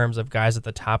interesting in terms of guys at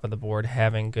the top of the board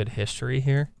having good history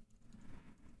here.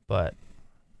 But,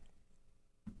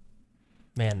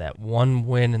 man, that one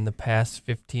win in the past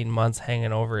 15 months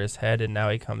hanging over his head, and now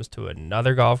he comes to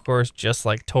another golf course just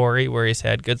like Torrey where he's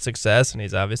had good success and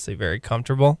he's obviously very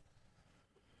comfortable.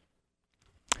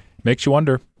 Makes you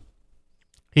wonder.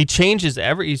 He's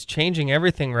changing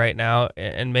everything right now,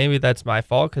 and maybe that's my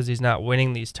fault because he's not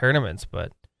winning these tournaments,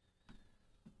 but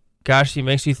gosh, he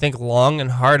makes you think long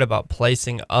and hard about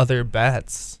placing other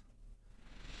bets.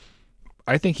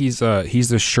 I think he's the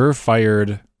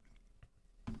surefire.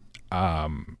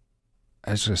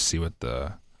 Let's just see what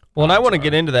the. Well, and I want to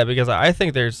get into that because I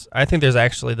think there's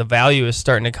actually the value is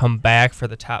starting to come back for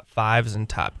the top 5s and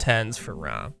top 10s for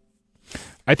Rahm.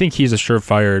 I think he's a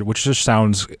surefire, which just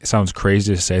sounds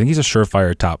crazy to say. I think he's a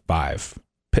surefire top 5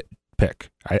 pick.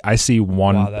 I see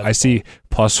one. Wow, I see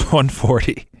plus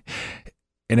 140.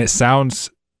 And it sounds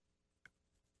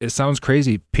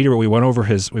crazy, Peter. We went over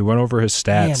his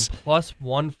stats. Man, plus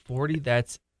 140.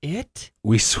 That's it.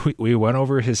 We went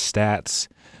over his stats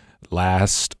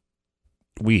last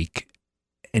week,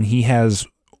 and he has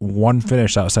one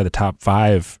finish outside the top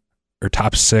 5 or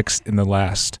top 6 in the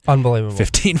last unbelievable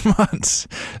 15 months.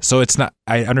 So it's not.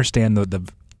 I understand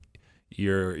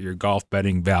your golf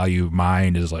betting value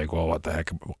mind is like, well, what the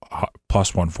heck?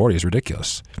 Plus 140 is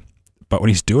ridiculous. But when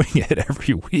he's doing it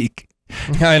every week,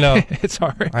 I know it's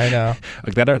hard. I know.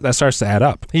 Like that starts to add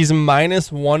up. He's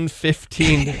minus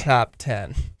 115 to top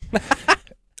 10.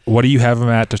 What do you have him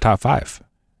at to top 5?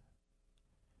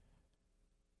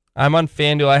 I'm on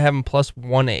FanDuel. I have him plus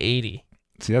 180.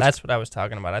 See, that's what I was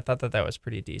talking about. I thought that was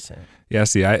pretty decent. Yeah,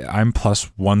 see, I'm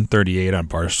plus 138 on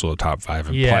Barstool top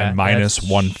 5 and minus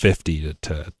 150 to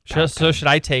top 10. Should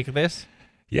I take this?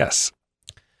 Yes.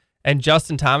 And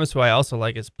Justin Thomas, who I also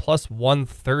like, is plus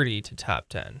 130 to top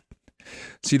 10.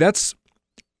 See,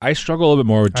 I struggle a little bit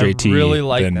more with JT. I really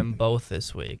like them both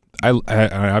this week. I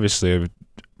obviously am the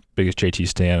biggest JT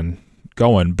stan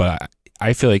going, but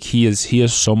I feel like he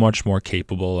is so much more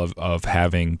capable of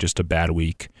having just a bad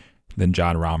week than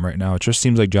John Rahm right now. It just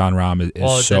seems like John Rahm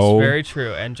is so. Well, that's very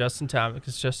true. And Justin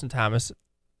Thomas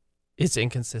is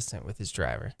inconsistent with his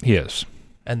driver. He is.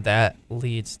 And that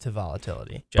leads to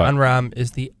volatility. John Rahm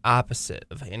is the opposite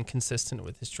of inconsistent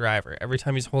with his driver. Every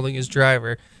time he's holding his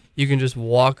driver, you can just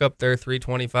walk up there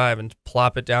 325 and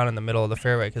plop it down in the middle of the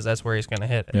fairway because that's where he's going to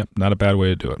hit it. Yep, not a bad way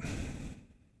to do it.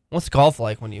 What's golf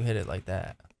like when you hit it like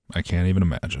that? I can't even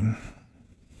imagine.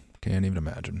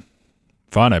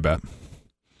 Fun, I bet.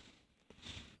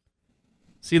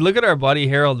 See, look at our buddy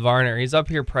Harold Varner. He's up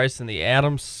here priced in the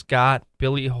Adam Scott,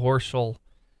 Billy Horschel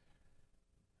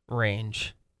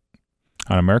range.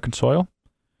 On American soil?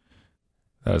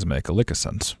 That doesn't make a lick of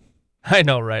sense. I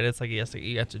know, right? It's like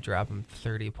you have to drop him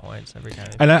 30 points every time.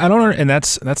 And I don't, and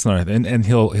that's another thing. And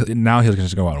he'll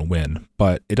just go out and win.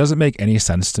 But it doesn't make any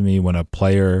sense to me when a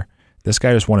player, this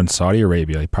guy just won in Saudi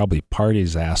Arabia. He probably partied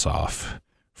his ass off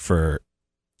for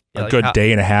a good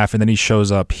day and a half, and then he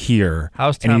shows up here.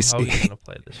 How's Tom Hogan going to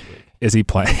play this week? Is he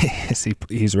playing?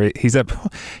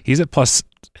 He's at plus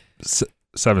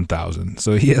 7,000,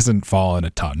 so he hasn't fallen a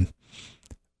ton.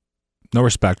 No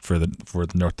respect for the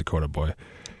North Dakota boy.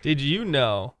 Did you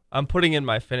know? I'm putting in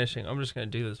my finishing. I'm just going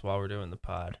to do this while we're doing the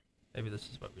pod. Maybe this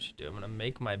is what we should do. I'm going to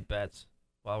make my bets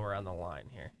while we're on the line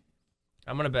here.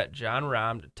 I'm going to bet John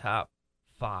Rahm to top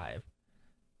 5.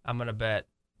 I'm going to bet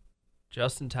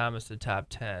Justin Thomas to top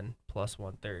 10 plus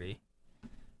 130.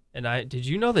 And did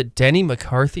you know that Denny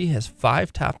McCarthy has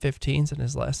 5 top 15s in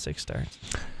his last 6 starts?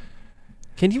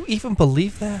 Can you even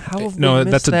believe that? How have we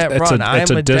missed that run?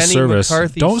 I'm a disservice. Denny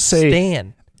McCarthy Don't say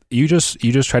stan. You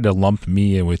just tried to lump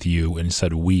me in with you and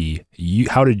said we.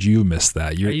 How did you miss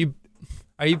that?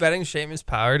 Are you betting Seamus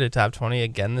Power to top 20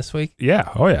 again this week? Yeah.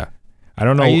 Oh yeah. I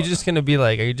don't know. Are you just going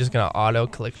to auto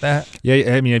click that?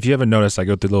 Yeah, I mean, if you haven't noticed, I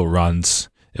go through little runs.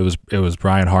 It was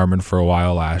Brian Harmon for a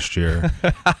while last year,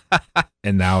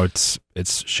 and now it's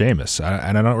Sheamus.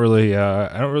 I don't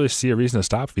really see a reason to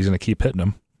stop if he's going to keep hitting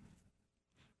him.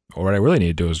 Or what I really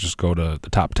need to do is just go to the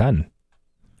top 10.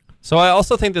 So I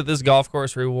also think that this golf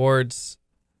course rewards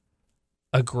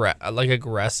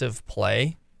aggressive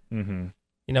play. Mm-hmm.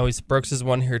 You know, Brooks has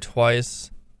won here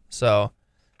twice, so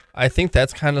I think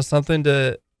that's kind of something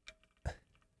to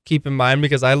keep in mind,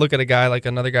 because I look at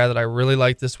another guy that I really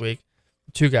like this week.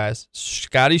 Two guys,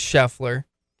 Scotty Scheffler,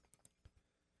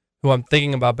 who I'm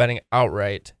thinking about betting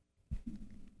outright.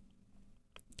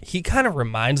 He kind of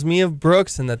reminds me of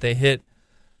Brooks in that they hit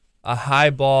a high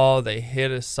ball, they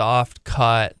hit a soft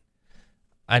cut.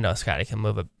 I know Scotty can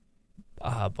move it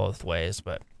both ways,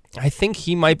 but I think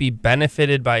he might be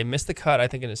benefited by missed the cut, I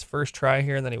think, in his first try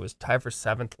here, and then he was tied for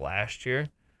 7th last year.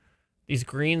 These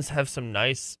greens have some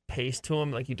nice pace to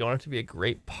them. Like, you don't have to be a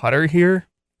great putter here.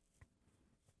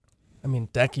 I mean,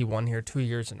 Decky won here 2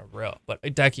 years in a row, but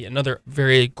Decky, another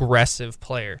very aggressive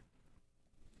player,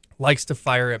 likes to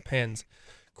fire at pins,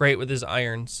 great with his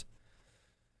irons.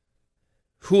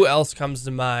 Who else comes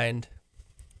to mind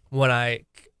when I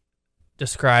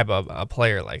describe a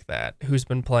player like that who's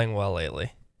been playing well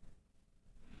lately?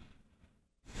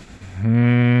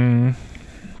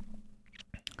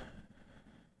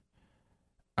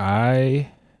 I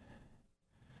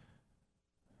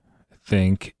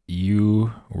think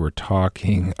you were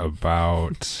talking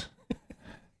about.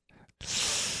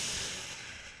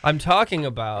 I'm talking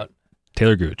about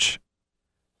Taylor Gooch.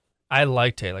 I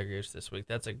like Taylor Gooch this week.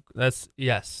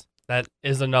 Yes. That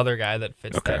is another guy that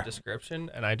fits that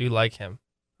description, and I do like him.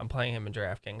 I'm playing him in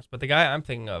DraftKings. But the guy I'm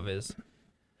thinking of is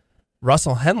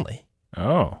Russell Henley.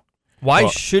 Oh. Why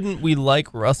shouldn't we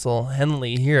like Russell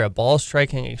Henley here? A ball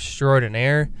striking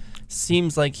extraordinaire.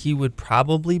 Seems like he would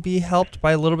probably be helped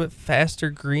by a little bit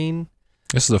faster green.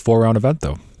 This is a 4-round event,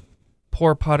 though.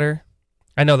 Poor putter.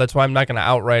 I know, that's why I'm not going to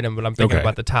outright him, but I'm thinking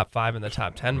about the top 5 and the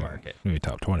top 10 market. Maybe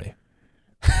top 20.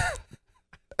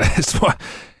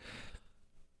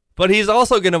 But he's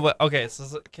also going to... Okay,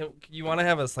 so you want to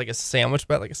have a sandwich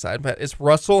bet, like a side bet? Is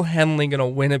Russell Henley going to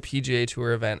win a PGA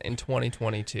Tour event in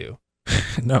 2022?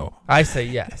 No. I say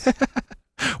yes.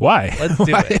 Why? Let's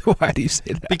do it. Why do you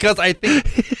say that? Because I think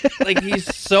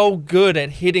he's so good at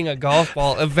hitting a golf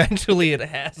ball, eventually it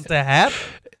has to happen.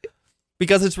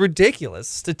 Because it's ridiculous.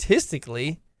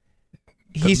 Statistically,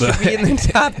 he should be in the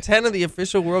top 10 of the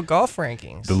official world golf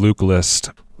rankings. The Luke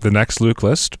list. The next Luke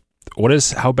list.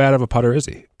 How bad of a putter is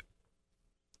he?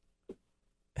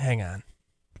 Hang on.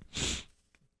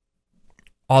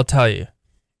 I'll tell you.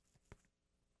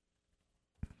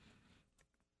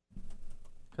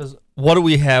 Because what do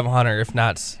we have, Hunter, if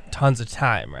not tons of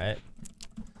time, right?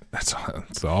 That's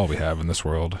all we have in this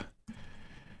world.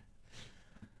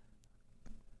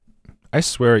 I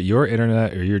swear, your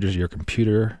internet or your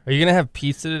computer. Are you going to have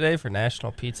pizza today for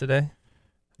National Pizza Day?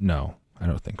 No, I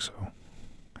don't think so.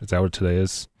 Is that what today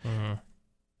is?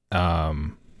 Mm-hmm.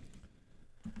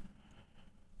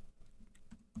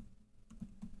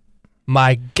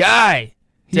 My guy,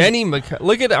 Denny McCarthy.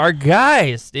 Look at our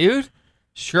guys, dude.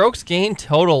 Strokes gained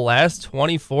total last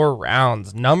 24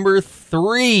 rounds. Number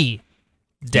 3,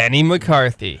 Denny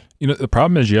McCarthy. You know, the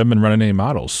problem is you haven't been running any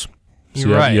models. So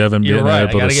You're right. You haven't been able I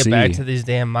to gotta see. get back to these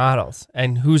damn models.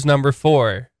 And who's number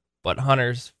 4? But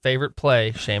Hunter's favorite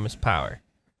play, Seamus Power.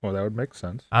 Well, that would make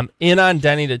sense. I'm in on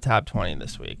Denny to top 20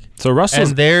 this week. So Russell.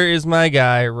 And there is my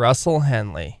guy, Russell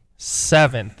Henley,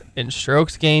 7th in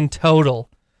strokes gained total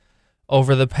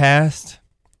over the past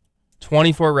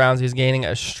 24 rounds. He's gaining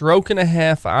a stroke and a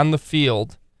half on the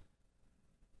field.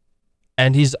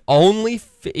 And he's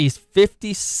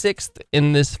 56th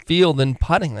in this field in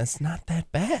putting. That's not that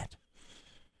bad.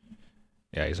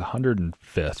 Yeah, he's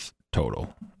 105th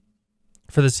total.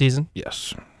 For the season?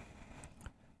 Yes.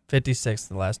 56th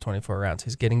in the last 24 rounds.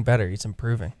 He's getting better. He's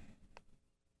improving.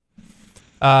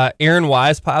 Aaron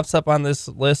Wise pops up on this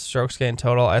list, strokes gained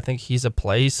total. I think he's a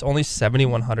play. He's only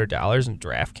 $7,100 in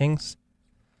DraftKings.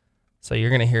 So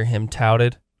you're going to hear him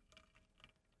touted.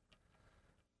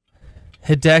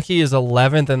 Hideki is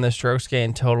 11th in the strokes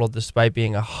gained total despite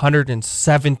being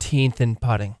 117th in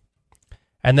putting.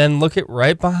 And then look at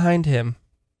right behind him.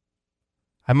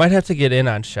 I might have to get in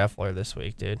on Scheffler this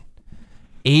week, dude.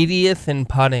 80th in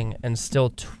putting and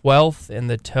still 12th in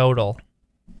the total.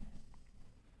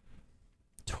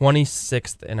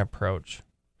 26th in approach.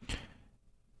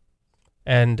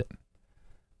 And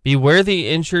beware the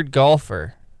injured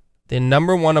golfer. The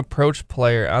number 1 approach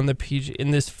player on the PG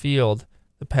in this field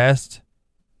the past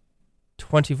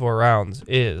 24 rounds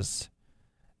is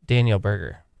Daniel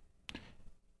Berger.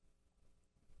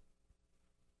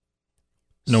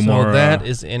 No more. So that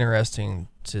is interesting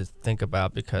to think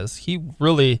about because he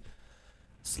really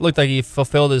looked like he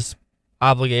fulfilled his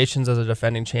obligations as a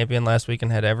defending champion last week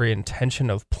and had every intention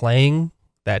of playing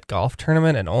that golf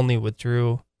tournament and only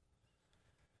withdrew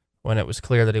when it was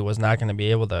clear that he was not going to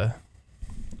be able to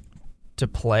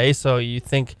play. So you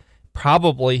think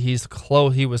probably he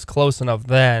was close enough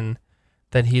then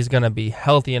that he's going to be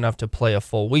healthy enough to play a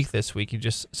full week this week.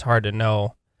 It's hard to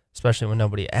know, especially when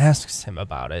nobody asks him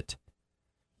about it,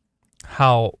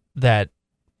 how that,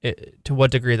 to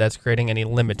what degree that's creating any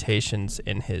limitations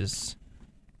in his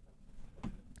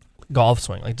golf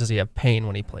swing. Like, does he have pain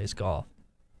when he plays golf?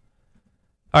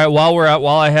 All right, while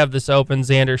I have this open,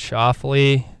 Xander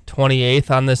Schauffele,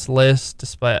 28th on this list,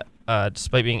 despite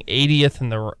being 80th in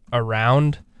the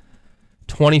round,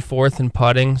 24th in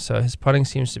putting, so his putting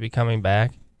seems to be coming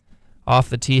back. Off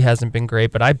the tee hasn't been great,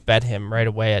 but I bet him right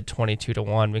away at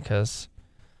 22-1 because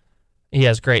he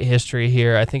has great history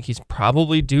here. I think he's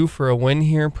probably due for a win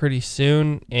here pretty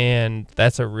soon, and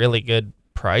that's a really good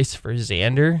price for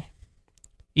Xander.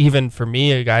 Even for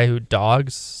me, a guy who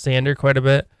dogs Xander quite a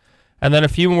bit. And then a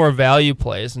few more value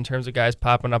plays in terms of guys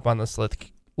popping up on this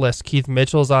list. Keith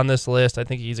Mitchell's on this list. I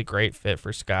think he's a great fit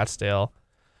for Scottsdale.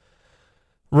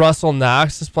 Russell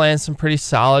Knox is playing some pretty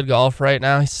solid golf right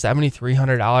now. He's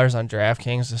 $7,300 on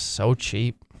DraftKings. It's so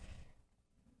cheap.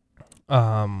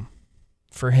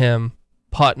 For him,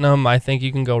 Putnam, I think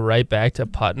you can go right back to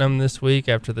Putnam this week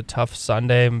after the tough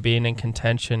Sunday and being in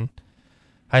contention.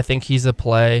 I think he's a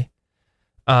play.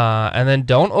 And then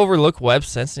don't overlook Webb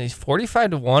Simpson. He's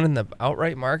 45-1 in the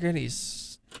outright market.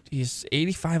 He's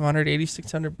 $8,500,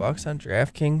 $8,600 on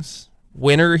DraftKings.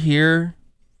 Winner here.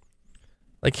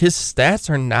 Like, his stats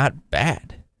are not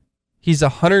bad. He's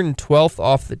 112th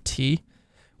off the tee,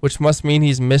 which must mean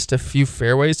he's missed a few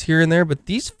fairways here and there, but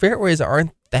these fairways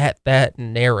aren't that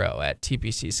narrow at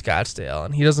TPC Scottsdale,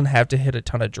 and he doesn't have to hit a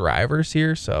ton of drivers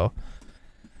here, so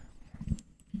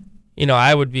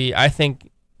I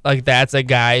think like that's a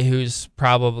guy who's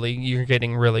probably you're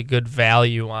getting really good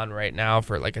value on right now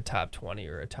for like a top 20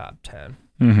 or a top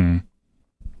 10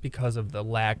 because of the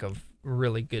lack of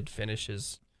really good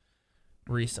finishes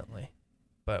recently.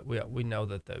 But we know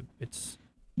that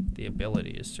the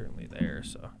ability is certainly there.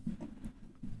 So,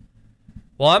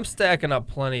 well, I'm stacking up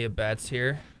plenty of bets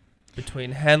here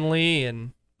between Henley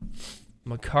and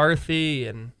McCarthy,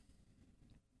 and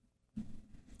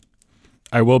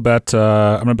I will bet.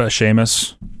 I'm gonna bet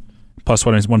Seamus plus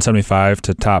 175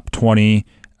 to top 20.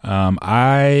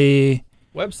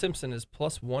 Webb Simpson is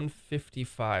plus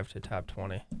 155 to top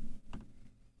 20.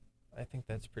 I think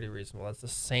that's pretty reasonable. That's the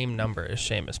same number as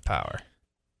Seamus Power.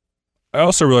 I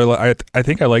also really I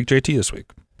think I like JT this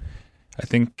week. I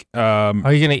think. Are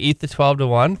you going to eat the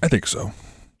 12-1? I think so.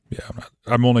 Yeah,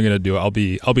 I'm only going to do it. I'll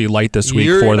be light this week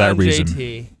You're for in that on reason.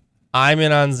 JT. I'm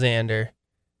in on Xander.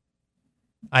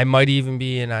 I might even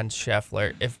be in on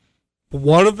Scheffler. If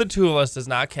one of the two of us does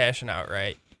not cash an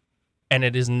outright, and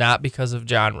it is not because of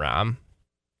Jon Rahm,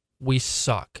 we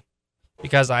suck.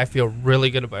 Because I feel really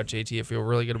good about JT, I feel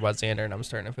really good about Xander, and I'm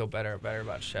starting to feel better and better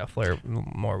about Scheffler the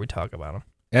more we talk about him.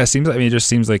 Yeah, it just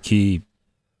seems like you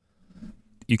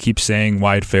keep saying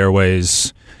wide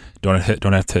fairways, don't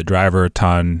have to hit driver a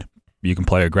ton. You can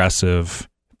play aggressive.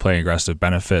 Playing aggressive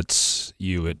benefits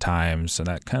you at times, and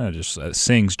that kind of just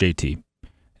sings JT.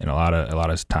 And a lot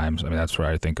of times, I mean, that's where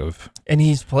I think of. And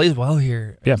he plays well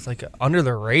here. Yeah. It's like under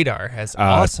the radar, has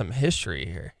awesome history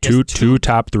here. Two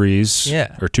top threes,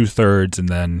 yeah, or 2/3, and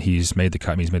then he's made the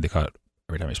cut. He's made the cut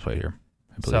every time he's played here,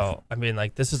 I believe. So, I mean,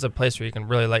 like, this is a place where you can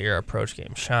really let your approach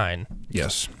game shine.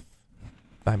 Yes.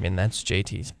 I mean, that's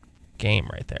JT's game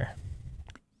right there.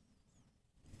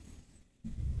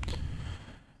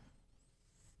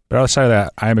 But outside of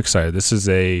that, I'm excited. This is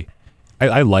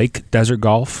I like desert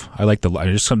golf. I think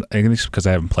it's because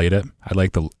I haven't played it.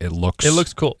 It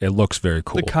looks cool. It looks very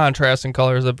cool. The contrast in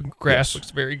colors of the grass looks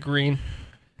very green.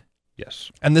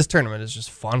 Yes. And this tournament is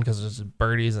just fun because there's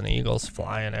birdies and eagles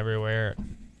flying everywhere.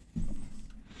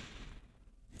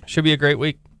 Should be a great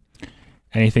week.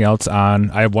 Anything else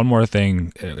on? I have one more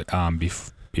thing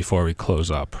before we close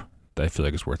up that I feel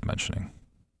like is worth mentioning.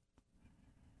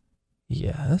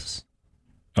 Yes.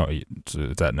 Oh,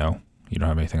 is that no? You don't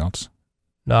have anything else?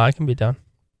 No, I can be done.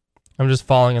 I'm just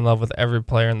falling in love with every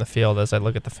player in the field as I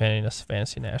look at the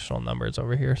Fantasy National numbers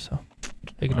over here, so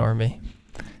ignore me.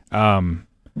 I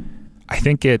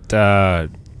think the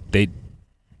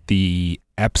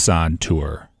Epson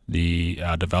Tour, the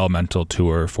developmental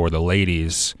tour for the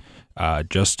ladies,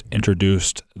 just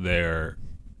introduced their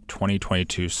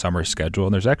 2022 summer schedule,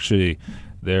 and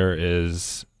there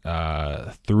is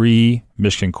 3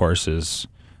 Michigan courses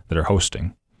that are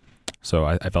hosting. So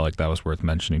I felt like that was worth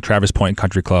mentioning. Travis Point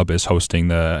Country Club is hosting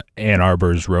the Ann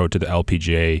Arbor's Road to the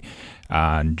LPGA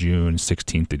on June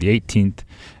 16th to the 18th.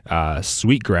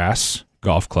 Sweetgrass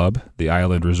Golf Club, the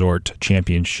Island Resort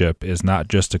Championship, is not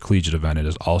just a collegiate event. It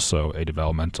is also a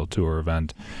developmental tour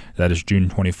event. That is June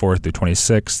 24th through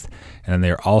 26th. And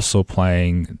they're also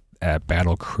playing at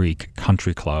Battle Creek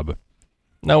Country Club.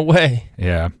 No way.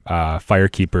 Yeah.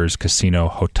 Firekeepers Casino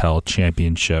Hotel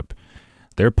Championship.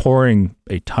 They're pouring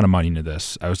a ton of money into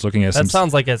this. I was looking at That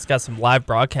sounds like it's got some live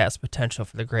broadcast potential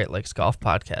for the Great Lakes Golf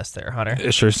Podcast there, Hunter.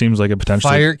 It sure seems like a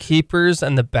potential. Firekeepers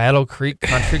and the Battle Creek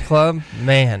Country Club.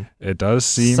 Man. It does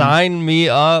seem. Sign me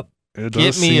up. It Get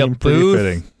does me seem a pretty booth.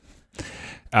 fitting.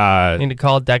 I need to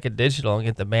call Decca Digital and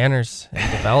get the banners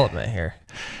in development here.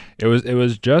 It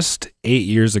was just 8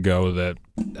 years ago that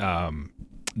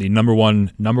the number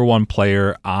one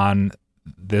player on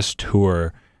this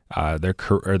tour,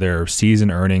 their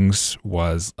season earnings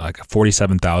was like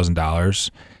 $47,000,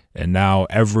 and now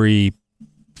every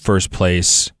first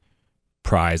place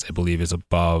prize, I believe, is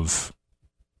above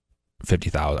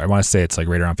 50,000. I want to say it's like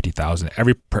right around 50,000.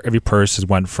 Every purse has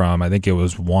went from, I think it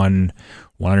was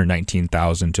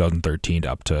 119,000 in 2013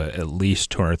 up to at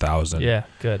least 200,000. Yeah,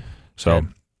 good. So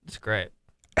Good. It's great.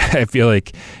 I feel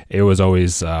like it was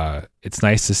always it's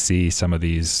nice to see some of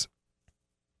these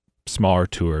smaller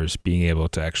tours being able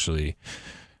to actually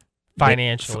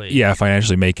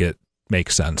financially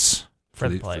make sense for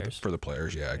the players. For the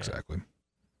players, yeah, exactly.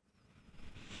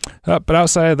 But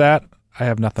outside of that, I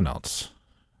have nothing else.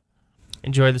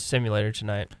 Enjoy the simulator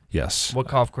tonight. Yes. What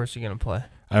golf course are you going to play?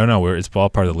 I don't know. It's all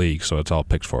part of the league, so it's all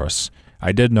picked for us.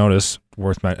 I did notice,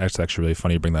 it's actually really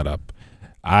funny to bring that up.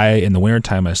 In the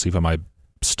wintertime, I sleep on my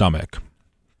stomach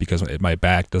because my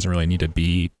back doesn't really need to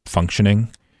be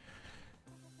functioning.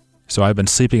 So I've been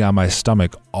sleeping on my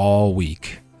stomach all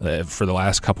week for the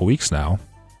last couple weeks now.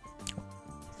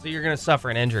 So you're going to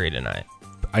suffer an injury tonight.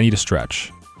 I need to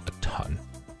stretch a ton.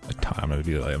 I'm gonna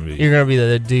be. You're going to be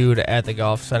the dude at the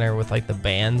golf center with like the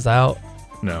bands out.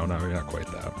 No, not quite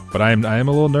that. But I am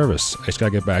a little nervous. I just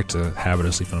gotta get back to the habit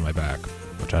of sleeping on my back,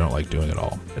 which I don't like doing at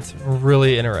all. It's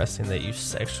really interesting that you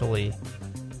sexually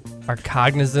are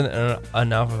cognizant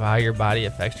enough of how your body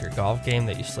affects your golf game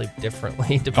that you sleep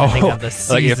differently depending on the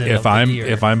season. Like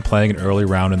if I'm playing an early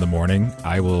round in the morning,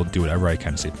 I will do whatever I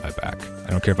can to sleep on my back. I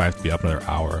don't care if I have to be up another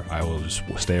hour. I will just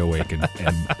stay awake and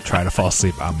try to fall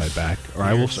asleep on my back, or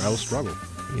I will struggle.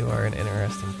 You are an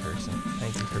interesting person.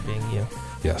 Thank you for being you.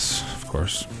 Yes, of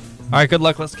course. All right, good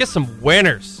luck. Let's get some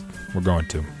winners. We're going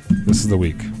to. This is the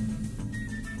week.